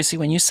 Chrissy,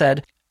 when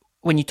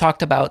you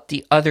talked about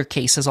the other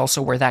cases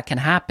also where that can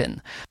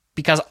happen,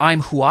 because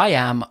I'm who I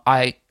am,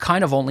 I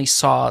kind of only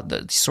saw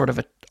the sort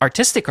of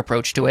artistic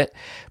approach to it.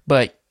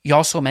 But you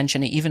also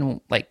mentioned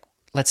even like,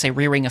 let's say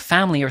rearing a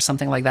family or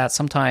something like that.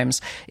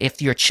 Sometimes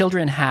if your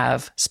children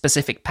have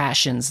specific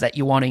passions that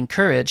you want to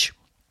encourage,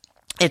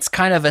 it's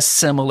kind of a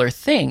similar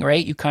thing,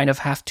 right? You kind of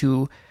have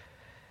to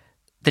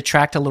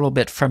detract a little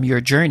bit from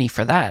your journey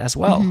for that as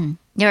well.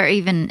 Mm-hmm. Or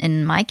even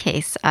in my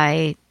case,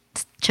 I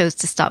chose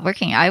to stop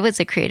working. I was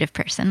a creative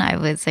person. I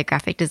was a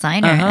graphic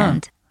designer,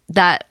 and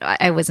that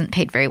I wasn't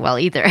paid very well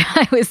either.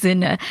 I was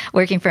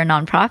working for a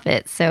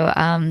nonprofit, so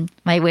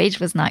my wage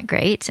was not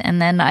great. And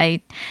then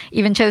I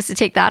even chose to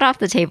take that off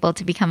the table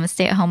to become a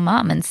stay-at-home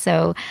mom. And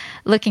so,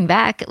 looking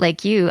back,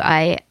 like you,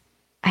 I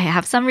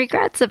have some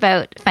regrets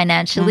about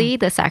financially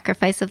the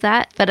sacrifice of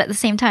that. But at the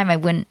same time, I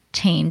wouldn't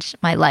change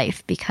my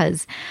life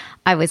because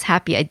I was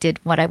happy. I did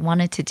what I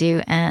wanted to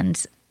do,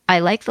 and I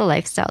like the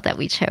lifestyle that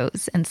we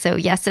chose. And so,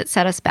 yes, it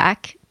set us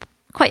back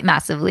quite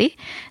massively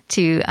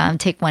to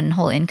take one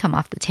whole income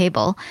off the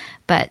table.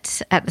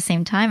 But at the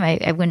same time,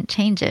 I wouldn't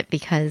change it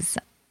because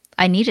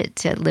I needed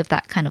to live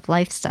that kind of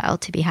lifestyle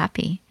to be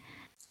happy.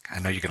 I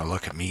know you're going to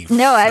look at me.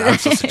 No, I'm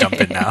supposed to jump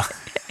in now.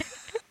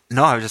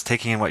 No, I was just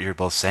taking in what you're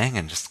both saying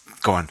and just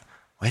going,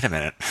 wait a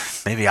minute,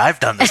 maybe I've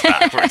done this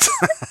backwards.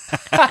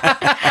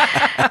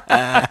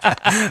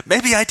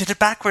 Maybe I did it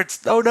backwards.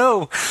 Oh,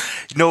 no.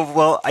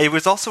 Well, it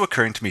was also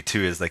occurring to me,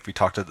 too, is like we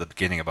talked at the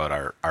beginning about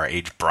our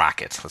age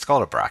bracket. Let's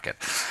call it a bracket.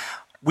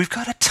 We've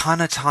got a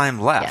ton of time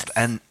left. Yes.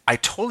 And I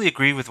totally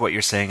agree with what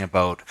you're saying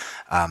about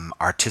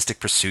artistic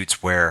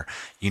pursuits where,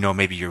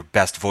 maybe your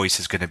best voice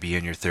is going to be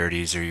in your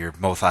 30s or you're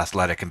most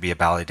athletic and be a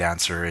ballet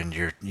dancer in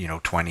your,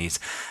 20s.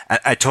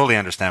 I totally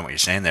understand what you're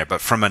saying there.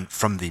 But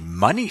from the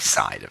money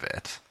side of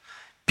it,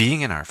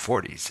 being in our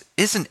 40s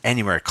isn't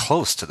anywhere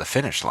close to the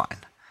finish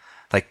line.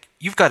 Like,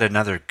 you've got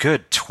another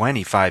good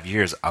 25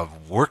 years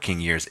of working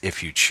years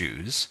if you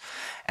choose,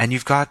 and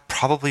you've got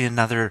probably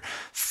another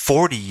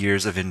 40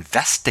 years of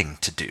investing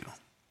to do,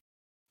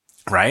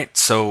 right?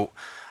 So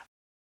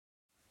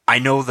I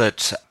know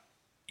that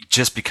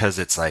just because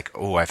it's like,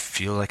 oh, I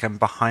feel like I'm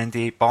behind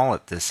the 8 ball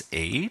at this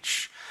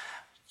age,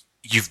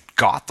 you've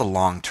got the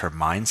long-term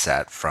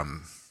mindset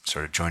from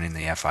sort of joining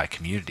the FI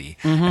community.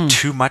 And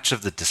too much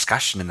of the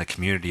discussion in the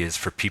community is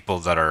for people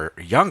that are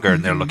younger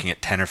and they're looking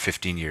at 10 or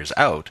 15 years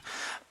out.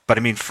 But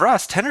I mean, for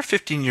us, 10 or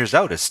 15 years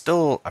out is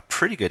still a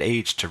pretty good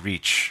age to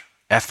reach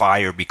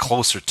FI or be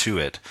closer to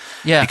it.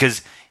 Yeah.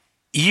 Because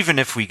even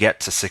if we get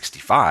to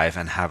 65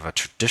 and have a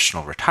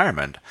traditional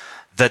retirement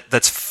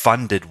that's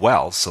funded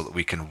well so that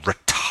we can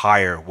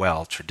retire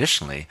well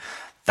traditionally,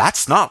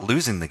 that's not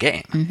losing the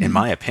game, in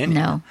my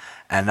opinion. No.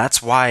 And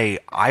that's why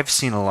I've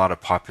seen a lot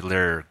of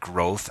popular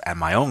growth and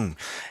my own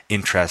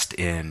interest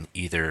in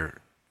either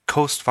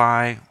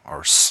Coast-Fi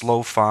or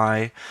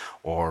Slow-Fi,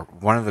 or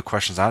one of the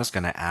questions I was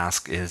going to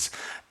ask is,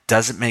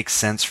 does it make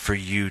sense for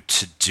you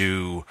to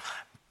do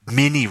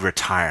mini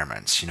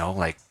retirements,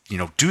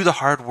 do the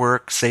hard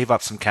work, save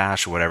up some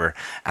cash or whatever,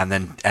 and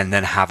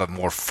then have a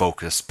more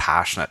focused,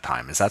 passionate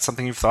time? Is that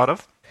something you've thought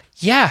of?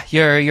 Yeah,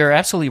 you're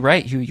absolutely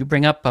right. You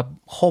bring up a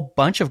whole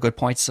bunch of good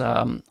points.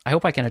 I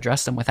hope I can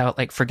address them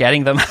without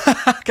forgetting them,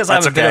 because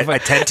I'm a bit of I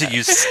tend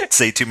to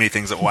say too many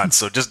things at once.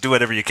 So just do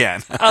whatever you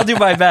can. I'll do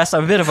my best.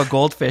 I'm a bit of a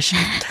goldfish.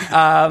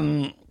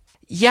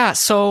 Yeah.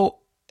 So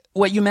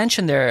what you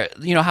mentioned there,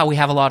 how we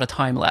have a lot of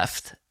time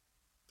left.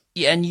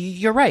 Yeah, and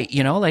you're right.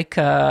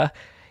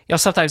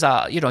 Sometimes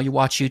you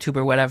watch YouTube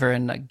or whatever,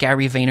 and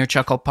Gary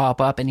Vaynerchuk will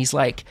pop up, and he's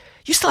like,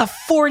 "You still have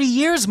 40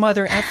 years,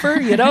 mother effer."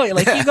 You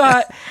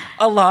got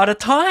a lot of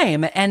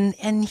time,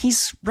 and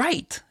he's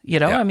right.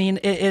 Yeah. I mean,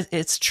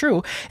 it's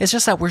true. It's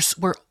just that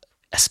we're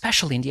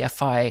especially in the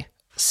FI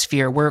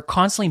sphere, we're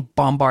constantly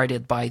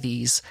bombarded by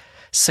these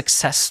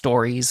success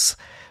stories.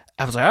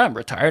 I was like, I'm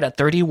retired at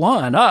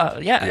 31.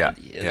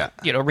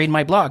 Read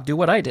my blog, do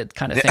what I did,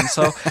 kind of thing.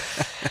 So,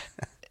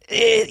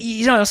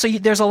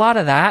 there's a lot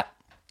of that.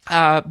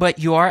 But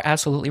you are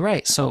absolutely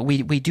right. So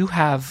we do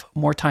have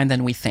more time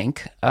than we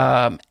think.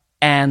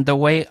 And the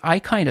way I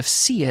kind of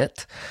see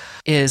it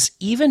is,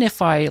 even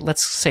if I,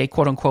 let's say,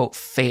 quote unquote,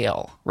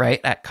 fail,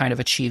 right, at kind of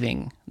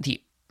achieving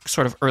the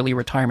sort of early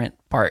retirement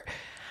part,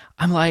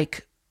 I'm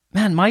like,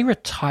 man, my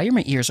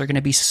retirement years are going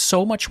to be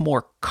so much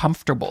more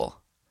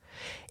comfortable.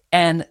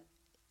 and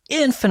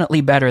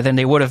infinitely better than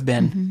they would have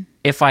been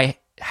if I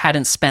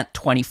hadn't spent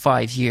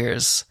 25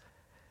 years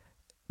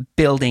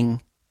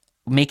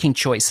making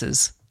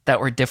choices that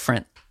were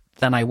different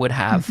than I would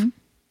have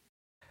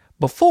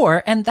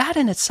before. And that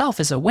in itself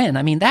is a win.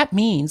 I mean, that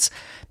means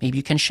maybe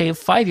you can shave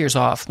 5 years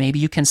off. Maybe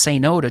you can say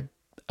no to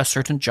a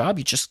certain job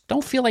you just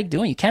don't feel like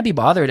doing. You can't be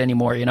bothered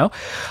anymore,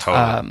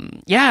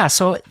 Totally.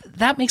 So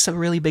that makes a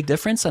really big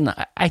difference. And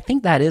I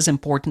think that is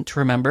important to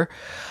remember.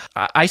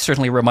 I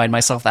certainly remind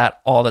myself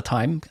that all the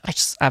time. I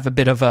just have a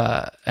bit of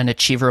an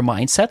achiever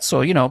mindset.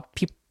 So,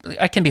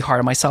 I can be hard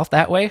on myself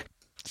that way.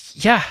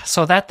 Yeah,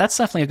 so that's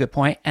definitely a good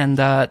point. And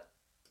I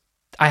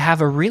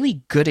have a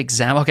really good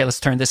example. Okay, let's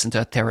turn this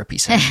into a therapy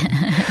session.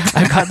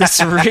 I've got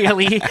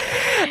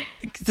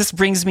this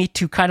brings me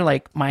to kind of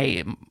like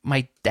my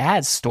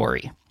dad's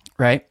story,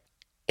 right?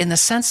 In the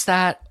sense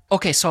that,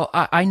 okay, so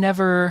I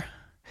never,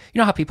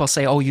 how people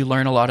say, oh, you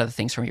learn a lot of the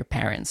things from your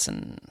parents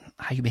and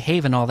how you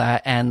behave and all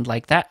that. And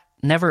like that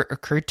never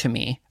occurred to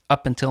me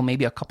up until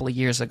maybe a couple of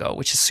years ago,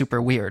 which is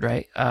super weird,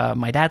 right?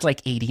 My dad's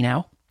like 80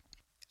 now.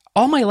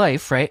 All my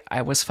life, right, I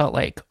always felt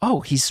like, oh,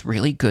 he's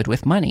really good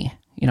with money.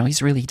 He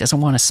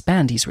doesn't want to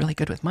spend. He's really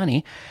good with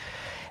money.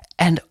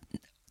 And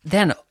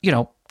then,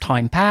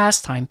 time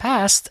passed.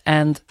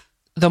 And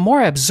the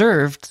more I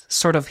observed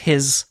sort of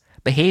his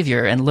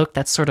behavior and looked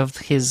at sort of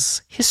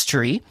his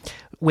history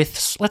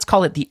with, let's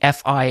call it the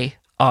FII,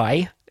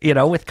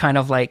 with kind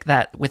of like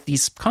that, with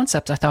these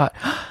concepts, I thought,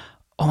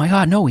 oh my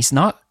God, no, he's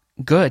not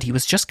good. He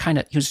was just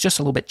a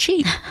little bit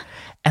cheap.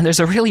 And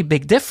there's a really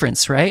big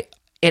difference, right?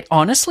 It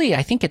honestly,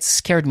 I think it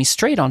scared me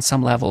straight on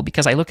some level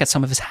because I look at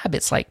some of his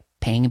habits, like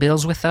paying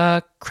bills with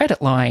a credit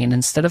line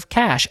instead of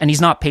cash. And he's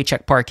not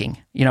paycheck parking.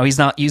 He's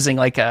not using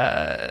like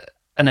an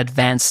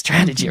advanced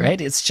strategy, right?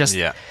 It's just,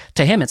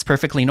 to him, it's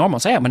perfectly normal.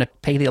 So, I'm going to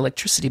pay the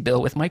electricity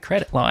bill with my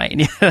credit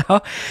line.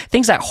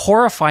 Things that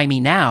horrify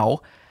me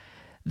now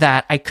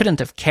that I couldn't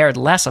have cared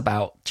less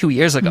about 2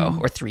 years ago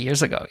or 3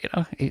 years ago,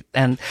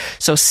 And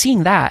so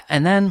seeing that,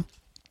 and then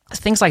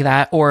things like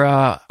that, or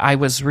I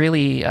was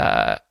really...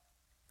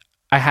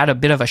 I had a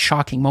bit of a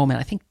shocking moment.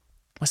 I think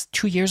it was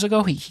 2 years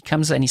ago. He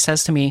comes and he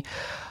says to me,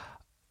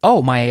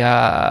 "Oh, my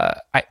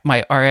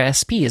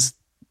RSP is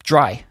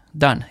dry,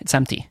 done. It's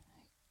empty."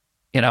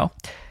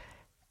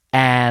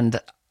 And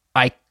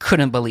I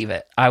couldn't believe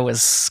it. I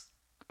was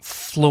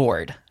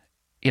floored.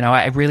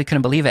 I really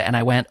couldn't believe it. And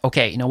I went,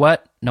 "Okay, you know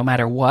what? No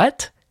matter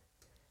what,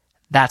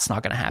 that's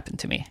not going to happen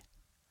to me.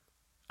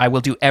 I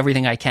will do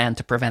everything I can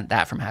to prevent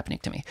that from happening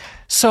to me."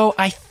 So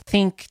I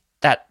think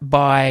that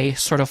by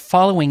sort of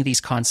following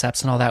these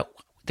concepts and all that,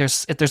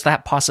 there's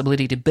that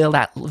possibility to build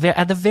at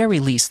the very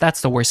least, that's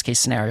the worst case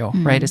scenario,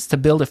 right? It's to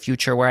build a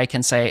future where I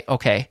can say,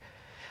 okay,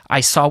 I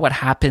saw what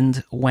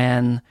happened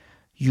when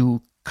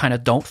you kind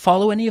of don't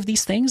follow any of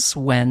these things,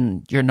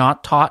 when you're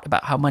not taught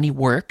about how money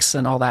works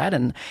and all that.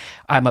 And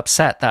I'm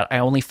upset that I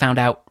only found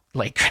out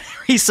like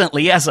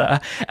recently as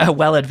a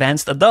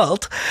well-advanced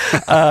adult,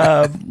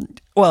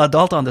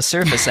 adult on the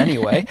surface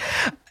anyway.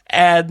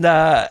 And,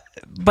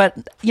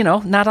 but,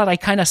 now that I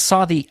kind of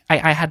saw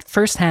I had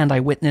firsthand, I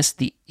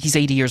witnessed he's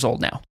 80 years old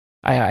now.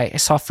 I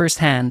saw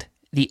firsthand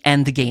the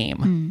end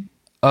game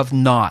of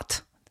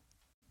not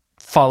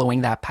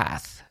following that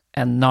path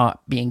and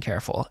not being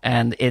careful.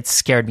 And it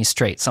scared me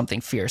straight, something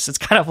fierce. It's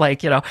kind of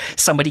like,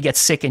 somebody gets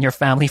sick in your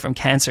family from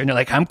cancer and you're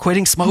like, I'm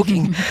quitting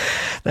smoking.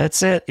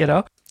 That's it,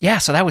 Yeah,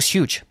 so that was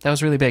huge. That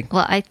was really big.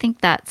 Well, I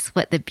think that's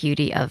what the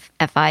beauty of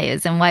FI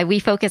is and why we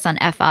focus on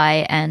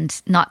FI and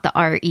not the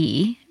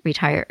RE,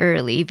 retire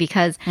early,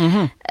 because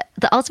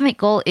the ultimate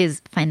goal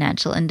is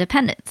financial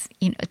independence,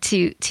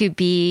 to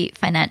be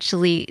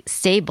financially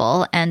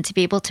stable and to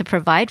be able to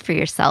provide for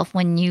yourself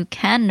when you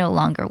can no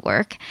longer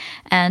work.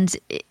 And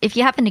if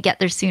you happen to get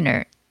there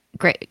sooner,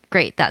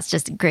 great. That's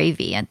just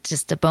gravy and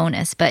just a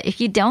bonus. But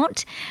if you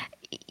don't,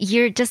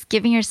 you're just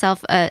giving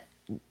yourself a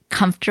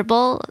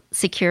comfortable,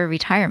 secure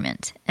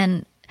retirement.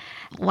 And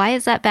why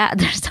is that bad?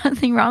 There's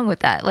nothing wrong with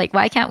that. Like,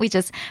 why can't we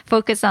just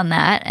focus on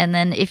that? And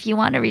then if you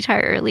want to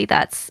retire early,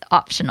 that's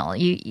optional.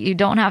 You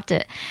don't have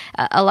to.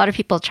 A lot of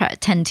people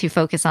tend to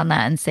focus on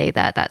that and say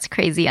that that's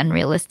crazy,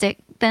 unrealistic.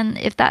 Then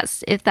if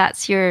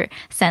that's your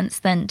sense,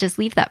 then just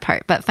leave that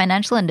part. But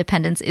financial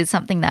independence is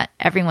something that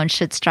everyone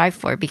should strive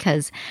for,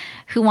 because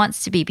who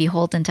wants to be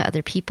beholden to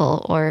other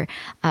people or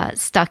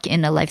stuck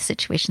in a life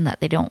situation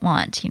that they don't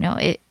want?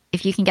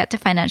 If you can get to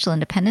financial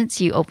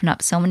independence, you open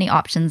up so many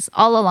options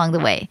all along the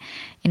way.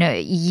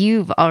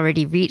 You've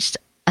already reached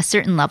a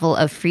certain level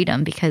of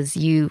freedom because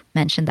you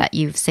mentioned that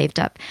you've saved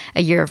up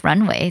a year of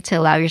runway to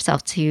allow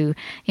yourself to,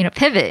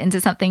 pivot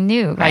into something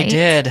new, right? I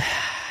did.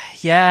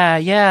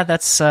 Yeah,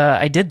 that's,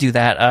 I did do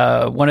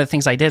that. One of the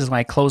things I did is when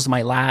I closed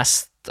my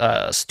last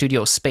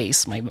studio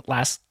space, my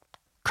last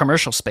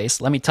commercial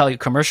space, let me tell you,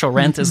 commercial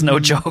rent is no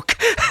joke.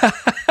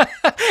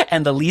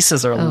 And the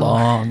leases are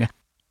long.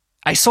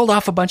 I sold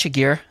off a bunch of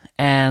gear,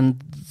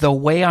 and the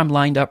way I'm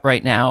lined up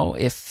right now,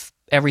 if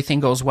everything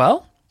goes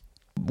well,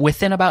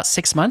 within about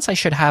 6 months, I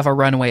should have a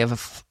runway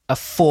of a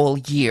full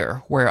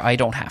year where I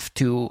don't have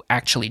to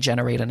actually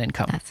generate an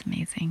income. That's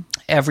amazing.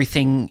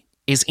 Everything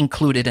is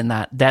included in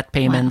that. Debt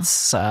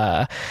payments,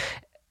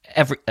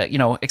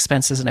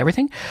 expenses and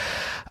everything.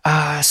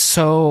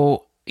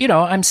 So,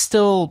 I'm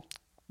still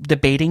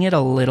debating it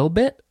a little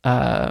bit.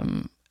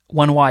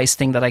 One wise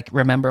thing that I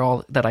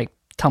remember that I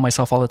tell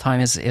myself all the time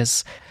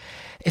is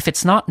if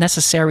it's not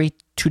necessary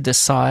to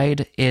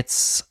decide,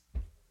 it's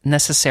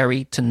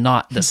necessary to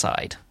not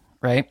decide,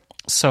 right?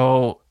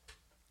 So,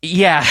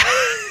 yeah,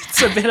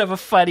 it's a bit of a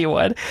funny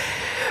one.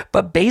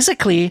 But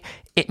basically,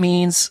 it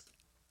means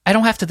I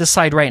don't have to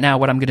decide right now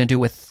what I'm going to do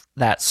with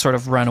that sort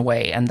of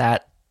runaway and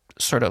that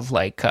sort of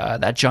like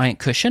that giant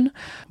cushion.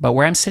 But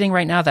where I'm sitting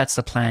right now, that's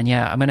the plan.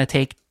 Yeah, I'm going to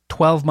take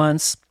 12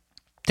 months,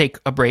 take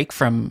a break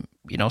from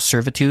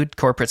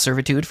corporate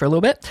servitude for a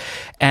little bit,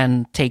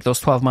 and take those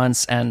 12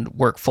 months and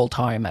work full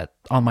time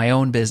on my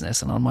own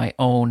business and on my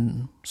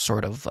own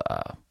sort of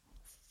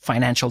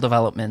financial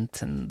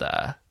development and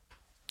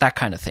that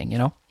kind of thing,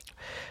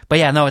 But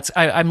yeah, no,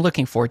 I'm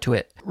looking forward to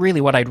it. Really,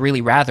 what I'd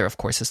really rather, of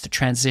course, is to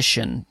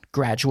transition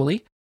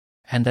gradually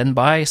and then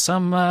buy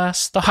some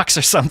stocks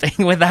or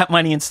something with that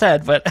money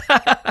instead. But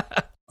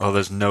well,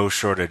 there's no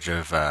shortage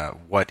of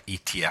what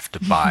ETF to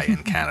buy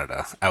in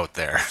Canada out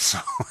there. So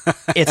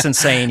it's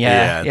insane.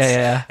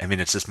 Yeah. I mean,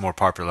 it's just more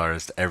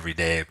popularized every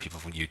day. People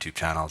from YouTube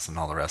channels and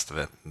all the rest of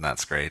it, and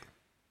that's great.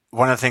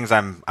 One of the things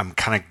I'm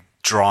kind of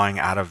drawing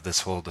out of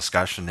this whole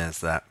discussion is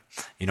that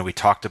we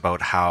talked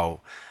about how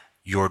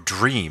your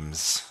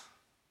dreams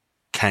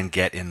can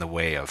get in the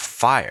way of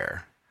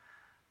FIRE,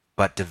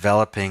 but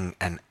developing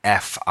an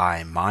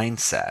FI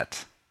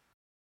mindset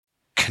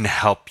can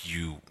help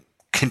you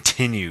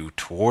continue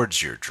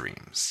towards your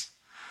dreams,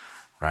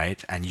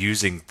 right? And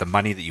using the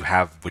money that you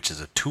have, which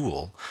is a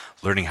tool,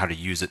 learning how to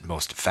use it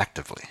most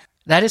effectively.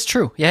 That is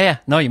true. Yeah.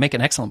 No, you make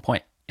an excellent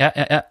point.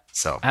 Yeah.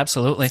 So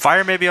absolutely.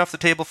 FIRE may be off the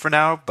table for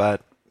now,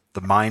 but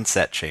the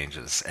mindset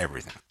changes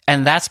everything.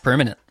 And that's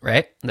permanent,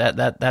 right?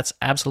 That's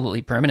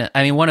absolutely permanent.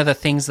 I mean, one of the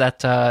things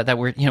that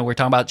we're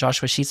talking about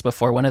Joshua Sheets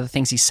before. One of the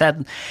things he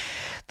said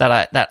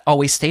that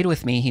always stayed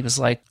with me. He was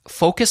like,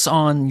 focus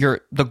on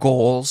the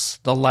goals,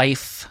 the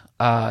life,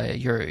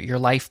 your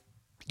life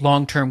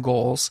long-term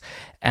goals,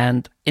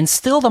 and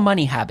instill the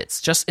money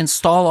habits. Just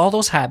install all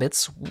those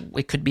habits.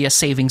 It could be a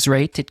savings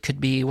rate. It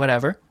could be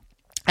whatever.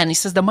 And he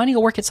says the money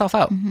will work itself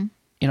out.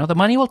 Mm-hmm. The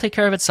money will take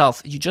care of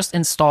itself. You just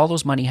install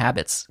those money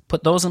habits,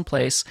 put those in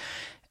place,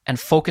 and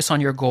focus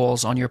on your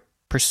goals, on your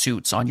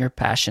pursuits, on your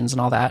passions and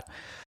all that.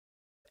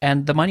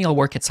 And the money will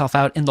work itself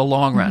out in the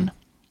long run,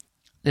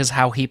 is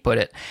how he put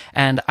it.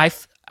 And I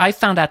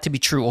found that to be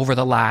true over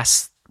the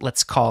last,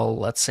 let's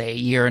say,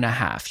 year and a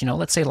half.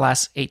 Let's say the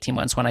last 18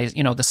 months when I,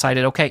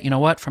 decided, okay, you know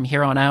what, from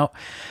here on out,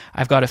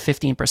 I've got a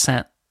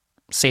 15%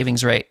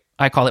 savings rate.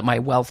 I call it my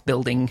wealth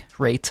building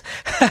rate.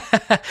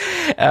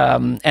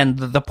 And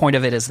the point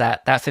of it is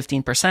that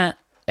 15%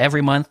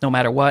 every month, no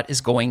matter what,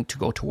 is going to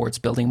go towards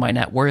building my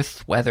net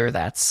worth, whether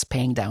that's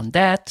paying down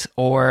debt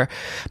or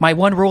my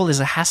one rule is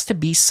it has to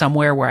be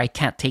somewhere where I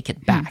can't take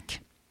it back.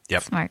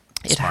 Yep. Smart.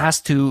 It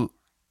has to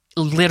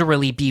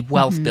literally be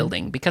wealth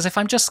building, because if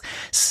I'm just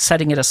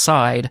setting it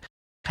aside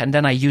and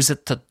then I use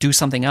it to do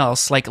something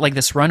else, like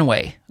this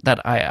runway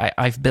that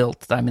I've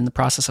built, that I'm in the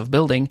process of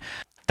building,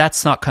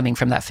 that's not coming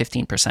from that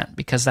 15%,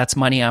 because that's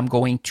money I'm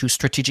going to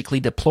strategically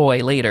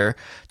deploy later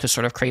to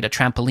sort of create a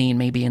trampoline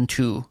maybe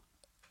into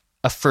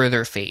a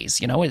further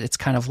phase. It's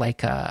kind of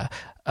like a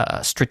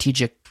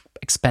strategic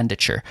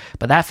expenditure.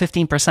 But that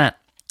 15%,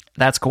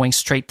 that's going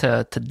straight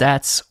to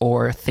debts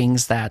or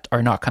things that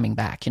are not coming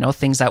back,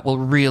 things that will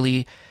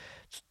really,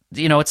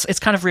 it's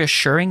kind of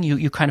reassuring.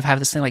 You kind of have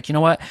this thing like, you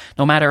know what,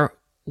 no matter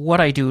what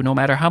I do, no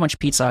matter how much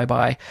pizza I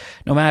buy,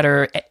 no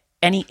matter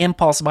any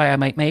impulse buy I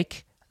might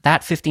make,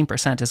 that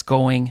 15% is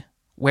going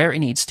where it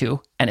needs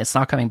to, and it's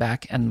not coming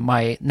back, and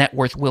my net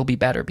worth will be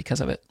better because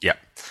of it. Yeah.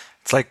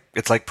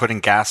 It's like putting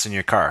gas in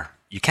your car.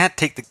 You can't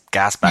take the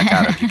gas back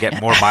out of. You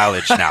get more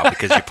mileage now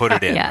because you put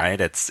it in,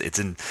 right? It's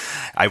in.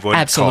 I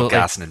wouldn't call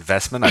gas an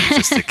investment.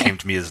 It came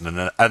to me as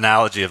an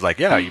analogy of like,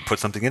 you put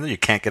something in there, you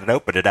can't get it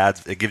out, but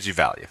it gives you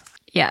value.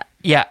 Yeah.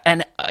 Yeah,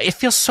 and it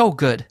feels so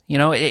good.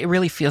 It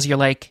really feels, you're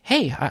like,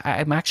 hey,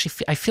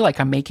 I feel like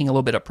I'm making a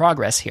little bit of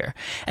progress here.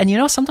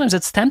 And sometimes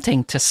it's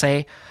tempting to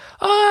say,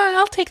 oh,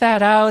 I'll take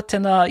that out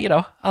and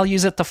I'll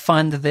use it to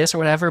fund this or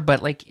whatever.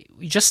 But like,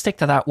 you just stick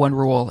to that one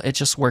rule. It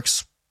just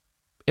works.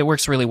 It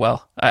works really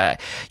well.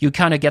 You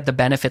kind of get the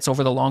benefits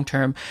over the long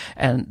term,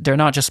 and they're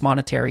not just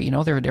monetary.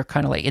 They're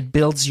kind of like, it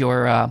builds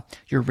your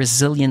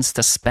resilience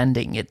to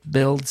spending. It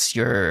builds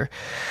your,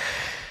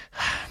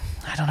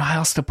 I don't know how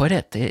else to put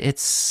it.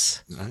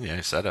 It's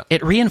you said it.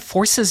 It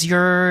reinforces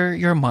your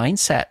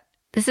mindset.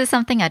 This is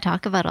something I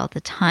talk about all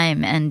the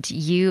time, and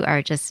you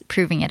are just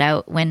proving it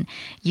out. When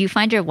you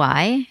find your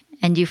why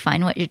and you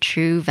find what your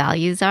true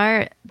values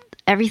are,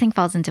 everything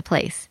falls into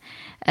place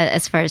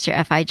as far as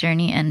your FI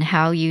journey and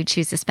how you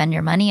choose to spend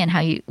your money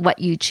and what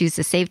you choose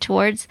to save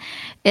towards.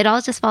 It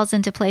all just falls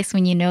into place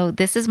when you know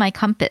this is my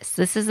compass.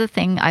 This is the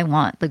thing I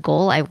want, the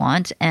goal I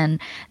want.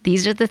 And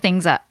these are the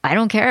things that I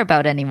don't care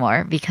about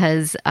anymore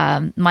because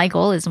my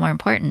goal is more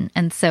important.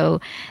 And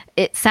so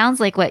it sounds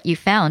like what you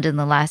found in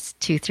the last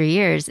 2-3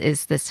 years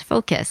is this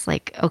focus.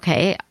 Like,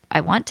 okay,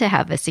 I want to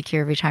have a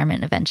secure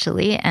retirement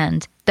eventually.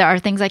 And there are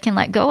things I can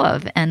let go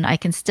of and I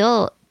can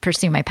still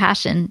pursue my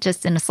passion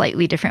just in a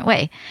slightly different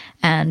way.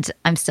 And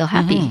I'm still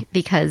happy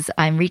because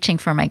I'm reaching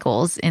for my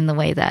goals in the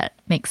way that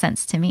makes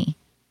sense to me.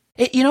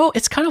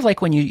 It's kind of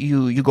like when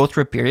you go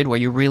through a period where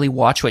you really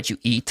watch what you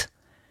eat.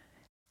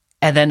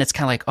 And then it's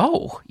kind of like,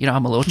 oh,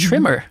 I'm a little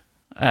trimmer.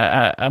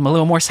 I'm a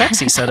little more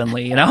sexy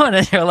suddenly, and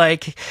then you're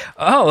like,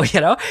 oh,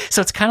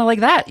 so it's kind of like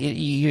that.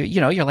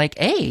 You're like,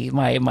 hey,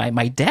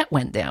 my debt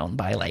went down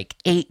by like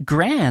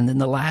 $8,000 in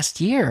the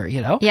last year,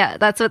 Yeah,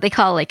 that's what they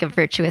call like a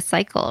virtuous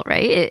cycle,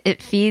 right?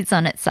 It feeds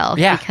on itself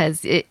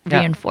because it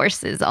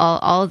reinforces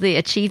all the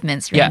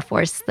achievements,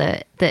 reinforce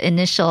the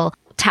initial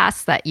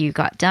tasks that you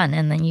got done,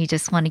 and then you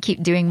just want to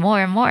keep doing more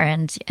and more,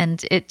 and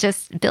it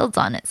just builds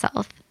on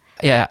itself.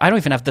 Yeah, I don't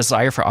even have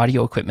desire for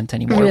audio equipment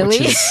anymore, really? Which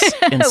is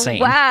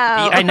insane.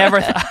 Wow. I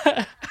never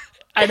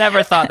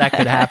thought that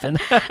could happen.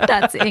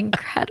 That's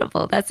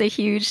incredible. That's a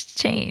huge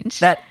change.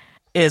 That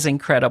is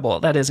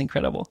incredible.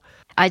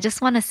 I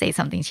just want to say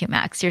something to you,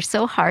 Max. You're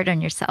so hard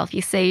on yourself.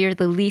 You say you're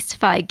the least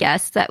FI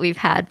guest that we've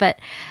had, but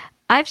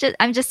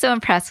I'm just so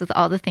impressed with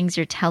all the things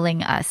you're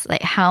telling us,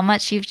 like how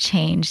much you've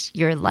changed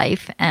your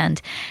life and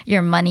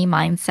your money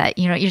mindset.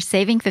 You're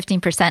saving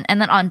 15%.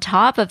 And then on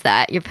top of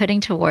that, you're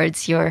putting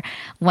towards your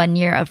 1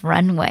 year of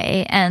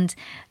runway, and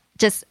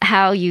just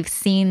how you've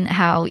seen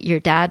how your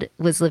dad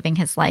was living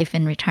his life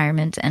in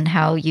retirement and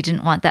how you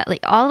didn't want that.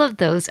 Like all of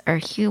those are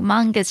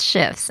humongous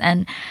shifts.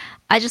 And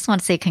I just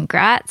want to say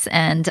congrats,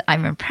 and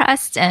I'm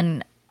impressed,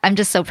 and I'm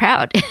just so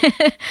proud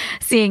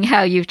seeing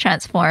how you've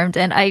transformed.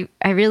 And I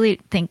really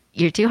think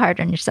you're too hard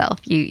on yourself.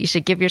 You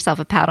should give yourself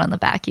a pat on the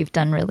back. You've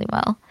done really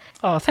well.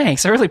 Oh,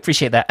 thanks. I really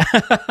appreciate that.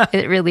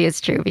 It really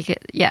is true because,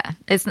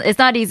 it's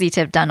not easy to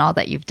have done all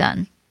that you've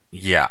done.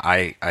 Yeah,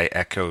 I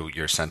echo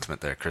your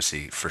sentiment there,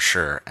 Chrissy, for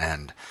sure.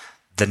 And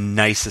the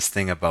nicest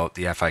thing about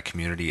the FI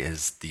community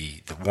is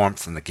the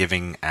warmth and the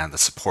giving and the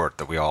support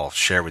that we all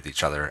share with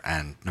each other.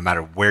 And no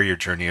matter where your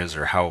journey is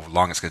or how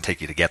long it's going to take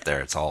you to get there,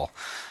 it's all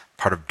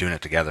part of doing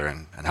it together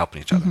and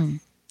helping each other. Mm-hmm.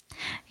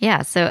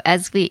 Yeah. So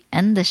as we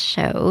end the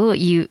show,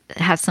 you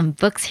have some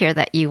books here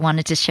that you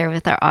wanted to share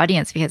with our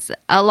audience because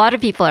a lot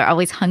of people are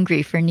always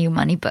hungry for new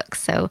money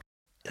books. So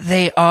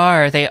they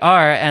are.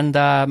 And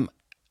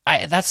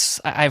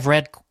I've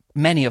read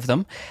many of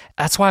them.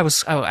 That's why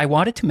I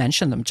wanted to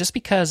mention them, just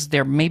because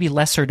they're maybe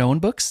lesser known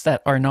books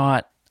that are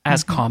not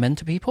as common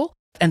to people.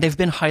 And they've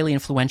been highly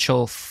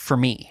influential for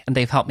me, and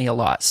they've helped me a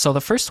lot. So the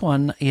first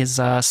one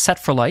is Set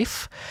for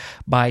Life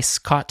by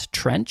Scott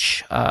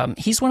Trench.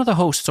 He's one of the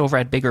hosts over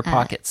at Bigger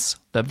Pockets.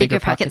 The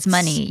Bigger Pockets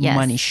Money, yes,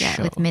 Money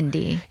show. With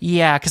Mindy.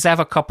 Yeah, because they have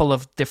a couple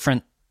of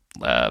different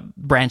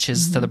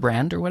branches to the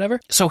brand or whatever.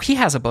 So he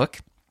has a book.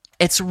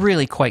 It's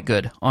really quite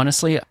good,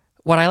 honestly.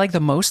 What I like the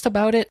most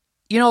about it,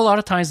 a lot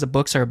of times the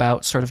books are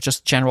about sort of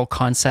just general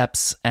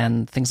concepts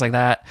and things like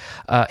that.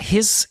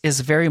 His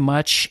is very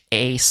much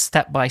a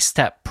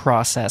step-by-step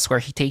process where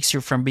he takes you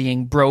from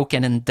being broke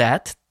and in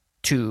debt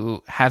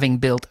to having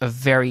built a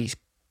very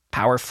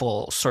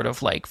powerful sort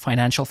of like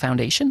financial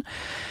foundation.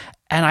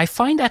 And I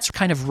find that's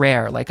kind of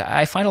rare. Like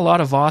I find a lot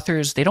of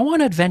authors, they don't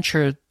want to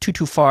adventure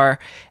too far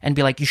and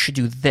be like, you should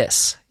do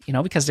this.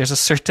 Because there's a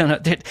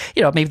certain,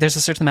 maybe there's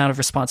a certain amount of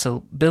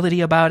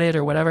responsibility about it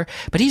or whatever.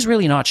 But he's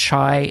really not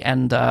shy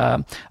and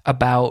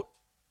about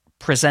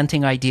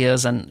presenting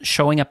ideas and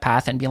showing a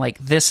path and being like,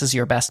 this is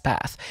your best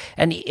path.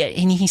 And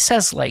he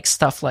says like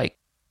stuff like,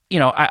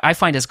 I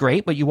find is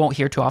great, but you won't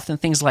hear too often.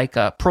 Things like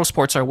pro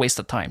sports are a waste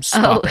of time.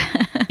 Stop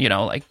it.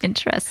 Like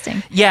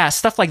interesting. Yeah,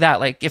 stuff like that.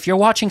 Like if you're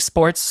watching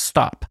sports,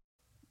 stop.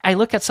 I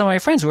look at some of my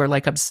friends who are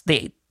like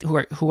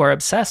who are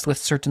obsessed with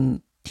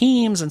certain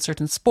teams and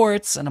certain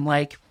sports, and I'm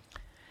like,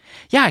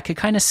 yeah, I could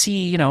kind of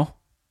see,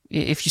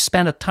 if you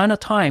spend a ton of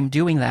time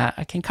doing that,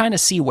 I can kind of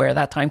see where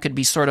that time could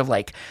be sort of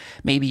like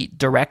maybe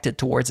directed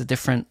towards a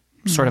different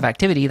sort of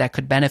activity that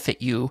could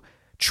benefit you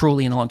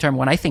truly in the long term.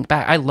 When I think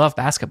back, I love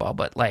basketball,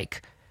 but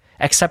like,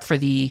 except for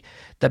the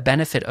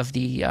benefit of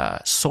the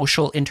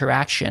social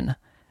interaction,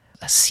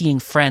 seeing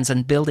friends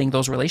and building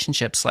those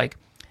relationships, like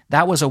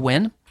that was a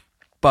win,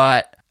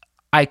 but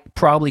I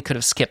probably could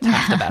have skipped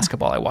half the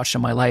basketball I watched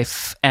in my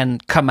life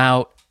and come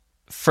out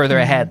further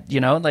ahead,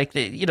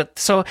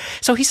 so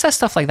he says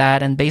stuff like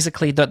that. And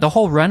basically the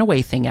whole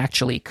runaway thing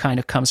actually kind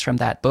of comes from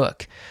that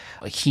book.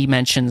 He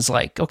mentions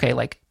like, okay,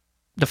 like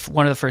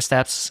one of the first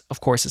steps, of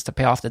course, is to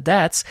pay off the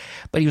debts.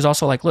 But he was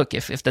also like, look,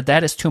 if the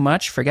debt is too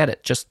much, forget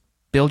it. Just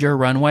build your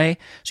runway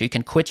so you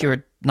can quit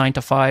your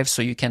 9-to-5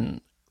 so you can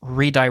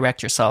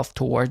redirect yourself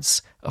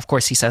towards, of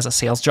course, he says a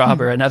sales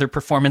job or another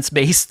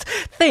performance-based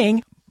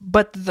thing.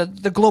 But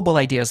the global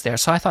idea is there.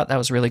 So I thought that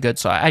was really good.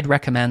 So I'd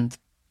recommend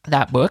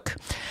that book.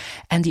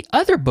 And the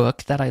other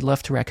book that I'd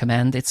love to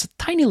recommend, it's a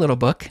tiny little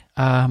book.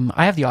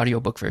 I have the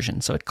audiobook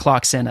version, so it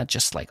clocks in at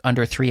just like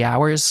under 3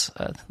 hours.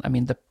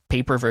 The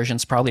paper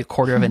version's probably a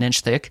quarter of an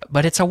inch thick,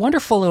 but it's a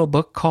wonderful little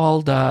book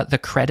called The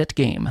Credit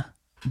Game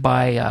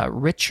by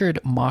Richard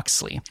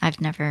Moxley.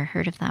 I've never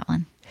heard of that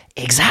one.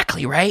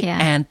 Exactly, right? Yeah.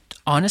 And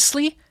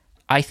honestly,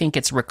 I think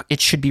it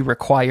should be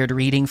required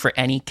reading for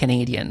any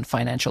Canadian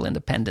financial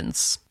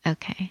independence.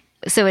 Okay.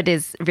 So it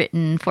is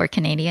written for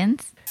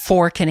Canadians?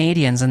 For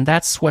Canadians, and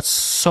that's what's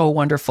so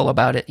wonderful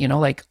about it.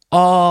 Like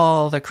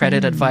all the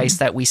credit advice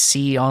that we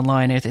see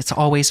online, it's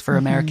always for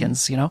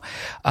Americans,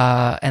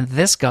 and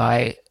this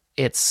guy,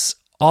 it's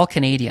all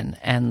Canadian.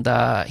 And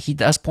he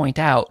does point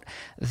out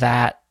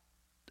that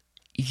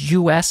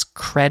US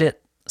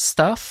credit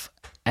stuff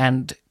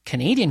and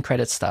Canadian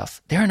credit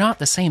stuff, they're not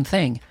the same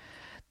thing.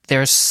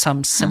 There's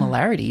some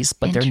similarities,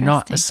 but they're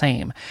not the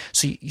same.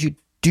 So you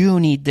do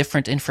need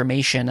different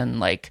information.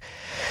 And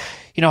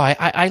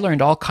I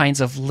learned all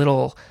kinds of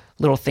little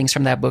things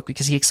from that book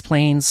because he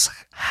explains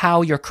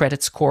how your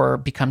credit score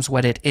becomes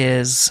what it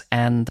is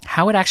and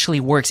how it actually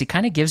works. He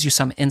kind of gives you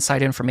some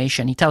inside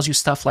information. He tells you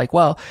stuff like,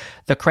 well,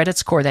 the credit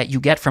score that you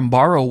get from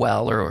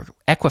Borrowwell or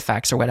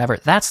Equifax or whatever,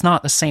 that's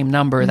not the same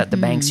number that the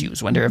banks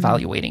use when they're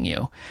evaluating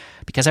you,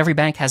 because every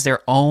bank has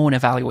their own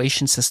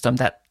evaluation system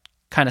that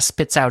kind of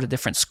spits out a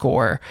different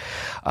score,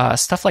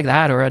 stuff like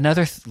that. Or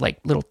another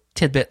little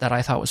tidbit that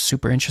I thought was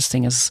super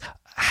interesting is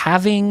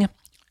having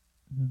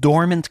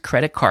dormant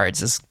credit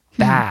cards is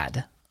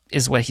bad,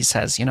 is what he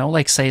says.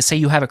 Say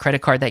you have a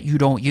credit card that you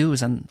don't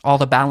use and all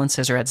the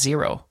balances are at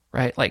zero,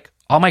 right? Like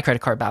all my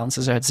credit card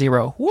balances are at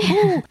zero.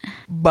 Woohoo!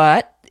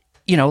 But,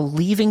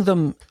 leaving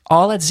them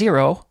all at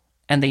zero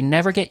and they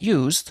never get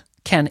used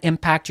can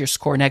impact your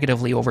score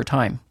negatively over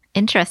time.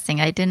 Interesting.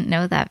 I didn't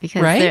know that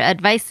because their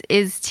advice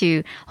is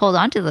to hold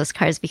on to those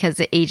cards because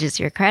it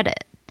ages your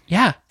credit.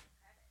 Yeah.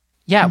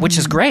 Yeah, which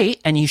is great.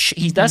 And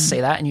he does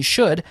say that, and you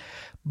should.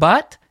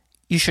 But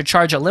you should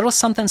charge a little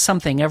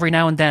something every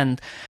now and then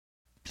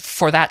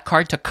for that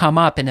card to come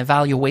up in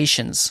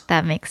evaluations.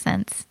 That makes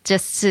sense.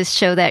 Just to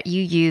show that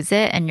you use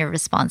it and you're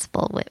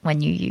responsible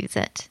when you use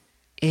it.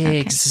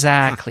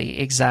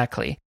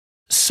 Exactly.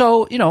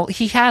 So,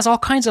 he has all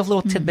kinds of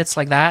little tidbits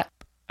like that.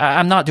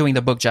 I'm not doing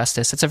the book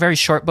justice. It's a very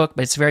short book,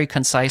 but it's very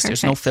concise.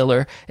 Perfect. There's no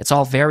filler. It's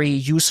all very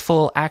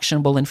useful,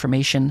 actionable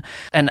information.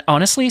 And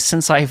honestly,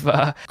 since I've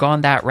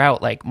gone that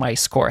route, my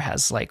score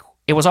has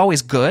it was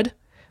always good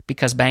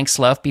because banks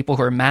love people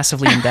who are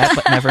massively in debt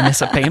but never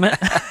miss a payment.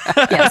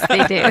 Yes,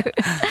 they do.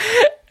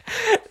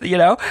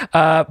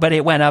 But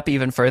it went up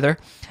even further.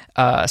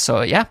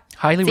 So yeah,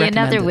 highly recommend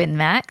another it. win,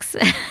 Max.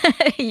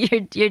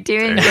 You're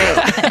doing great.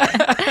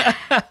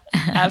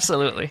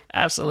 Absolutely.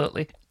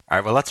 All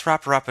right, well, let's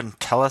wrap her up and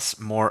tell us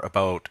more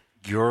about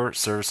your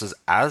services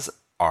as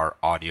our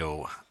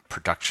audio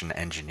production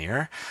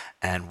engineer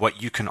and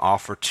what you can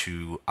offer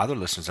to other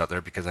listeners out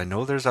there, because I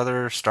know there's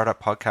other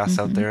startup podcasts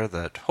out there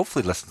that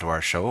hopefully listen to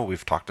our show.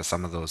 We've talked to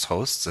some of those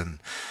hosts, and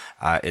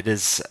it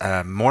is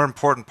a more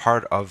important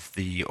part of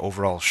the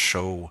overall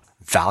show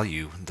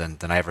value than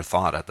I ever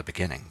thought at the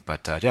beginning.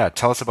 But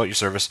tell us about your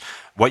service,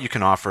 what you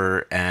can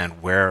offer,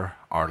 and where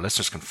our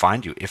listeners can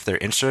find you if they're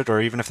interested,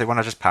 or even if they want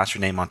to just pass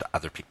your name on to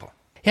other people.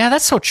 Yeah,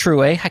 that's so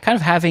true, eh? I kind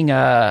of having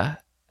a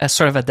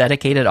sort of a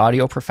dedicated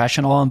audio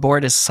professional on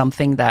board is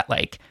something that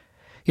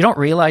you don't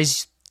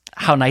realize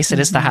how nice it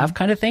is to have,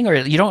 kind of thing, or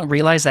you don't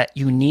realize that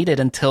you need it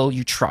until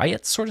you try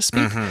it, so to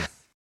speak.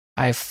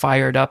 I've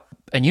fired up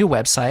a new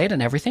website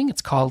and everything.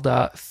 It's called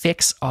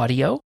Fix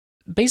Audio.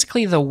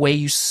 Basically the way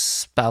you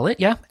spell it,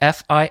 FIXAUD.io.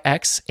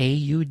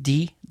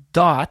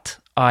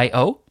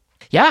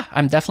 Yeah,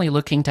 I'm definitely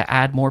looking to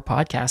add more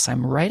podcasts.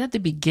 I'm right at the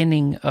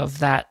beginning of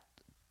that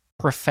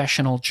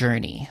professional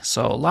journey.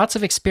 So lots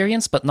of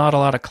experience, but not a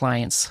lot of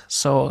clients.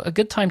 So a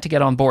good time to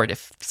get on board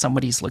if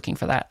somebody's looking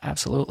for that.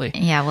 Absolutely.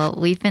 Yeah, well,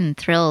 we've been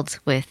thrilled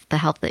with the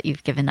help that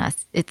you've given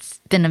us. It's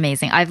been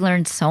amazing. I've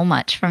learned so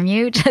much from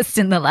you just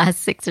in the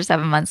last 6 or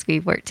 7 months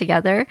we've worked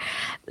together.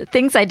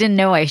 Things I didn't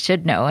know I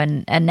should know,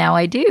 and now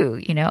I do.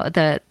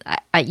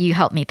 You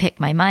helped me pick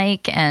my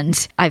mic,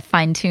 and I've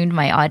fine-tuned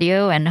my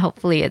audio, and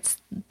hopefully it's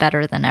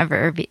better than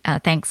ever.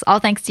 Thanks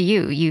to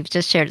you. You've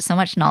just shared so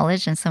much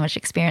knowledge and so much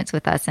experience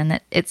with us, and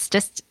it's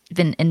just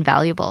been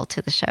invaluable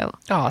to the show.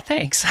 Oh,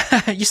 thanks.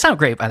 You sound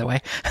great, by the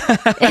way.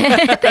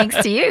 Thanks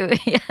to you.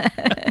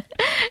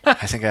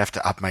 I think I have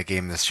to up my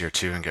game this year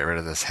too and get rid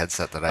of this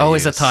headset that I use. Oh,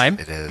 is it time?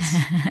 It is.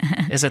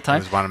 Is it time?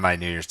 It was one of my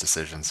New Year's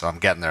decisions, so I'm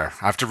getting there.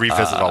 I have to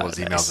revisit all those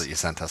emails that you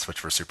sent us,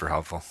 which were super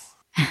helpful.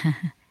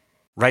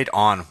 Right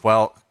on.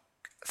 Well,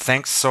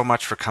 thanks so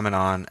much for coming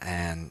on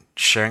and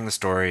sharing the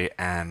story.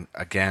 And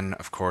again,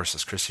 of course,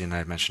 as Christy and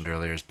I mentioned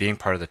earlier, is being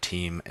part of the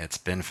team. It's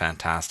been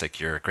fantastic.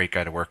 You're a great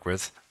guy to work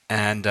with.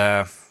 And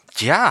what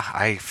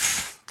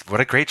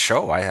a great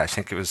show. I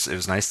think it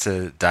was nice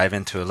to dive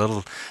into a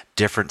little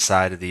different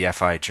side of the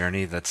FI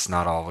journey that's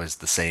not always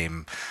the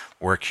same.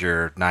 Work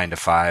your 9 to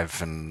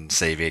 5 and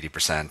save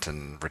 80%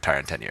 and retire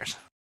in 10 years.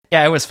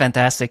 Yeah, it was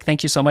fantastic.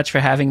 Thank you so much for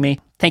having me.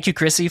 Thank you,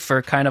 Chrissy,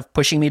 for kind of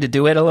pushing me to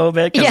do it a little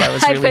bit because I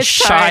was really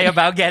shy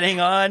about getting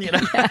on. You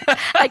know,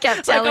 I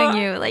kept telling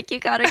you, you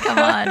got to come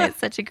on. It's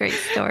such a great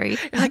story.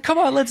 You're like, come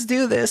on, let's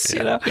do this.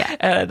 You know,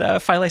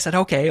 and finally I said,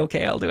 okay,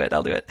 I'll do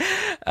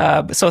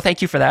it. So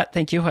thank you for that.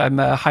 Thank you. I'm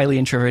highly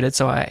introverted,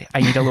 so I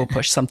need a little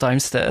push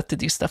sometimes to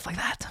do stuff like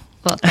that.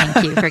 Well,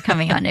 thank you for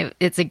coming on.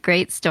 It's a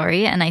great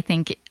story, and I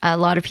think a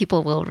lot of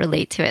people will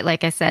relate to it.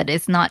 Like I said,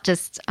 it's not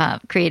just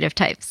creative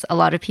types. A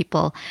lot of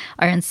people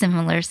are in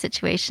similar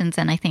situations,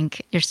 and I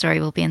think your story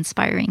will be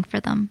inspiring for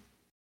them.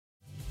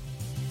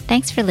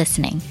 Thanks for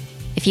listening.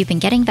 If you've been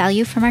getting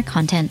value from our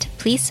content,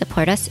 please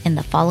support us in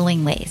the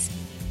following ways.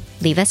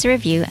 Leave us a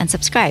review and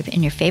subscribe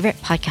in your favorite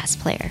podcast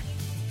player.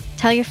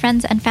 Tell your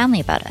friends and family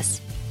about us.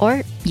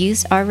 Or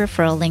use our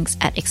referral links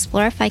at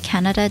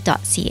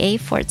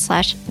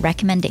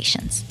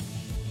explorefcanada.ca/recommendations.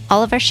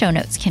 All of our show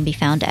notes can be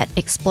found at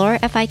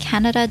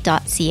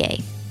explorefcanada.ca.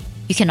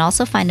 You can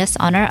also find us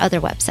on our other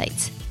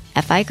websites,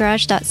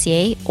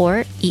 figarage.ca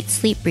or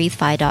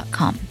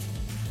eatsleepbreathefy.com.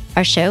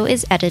 Our show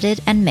is edited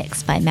and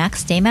mixed by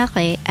Max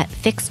Desmarais at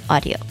Fix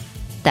Audio.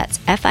 That's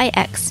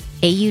FIXAUD.io.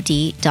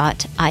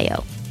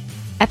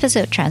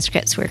 Episode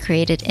transcripts were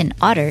created in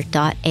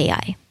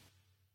Otter.ai.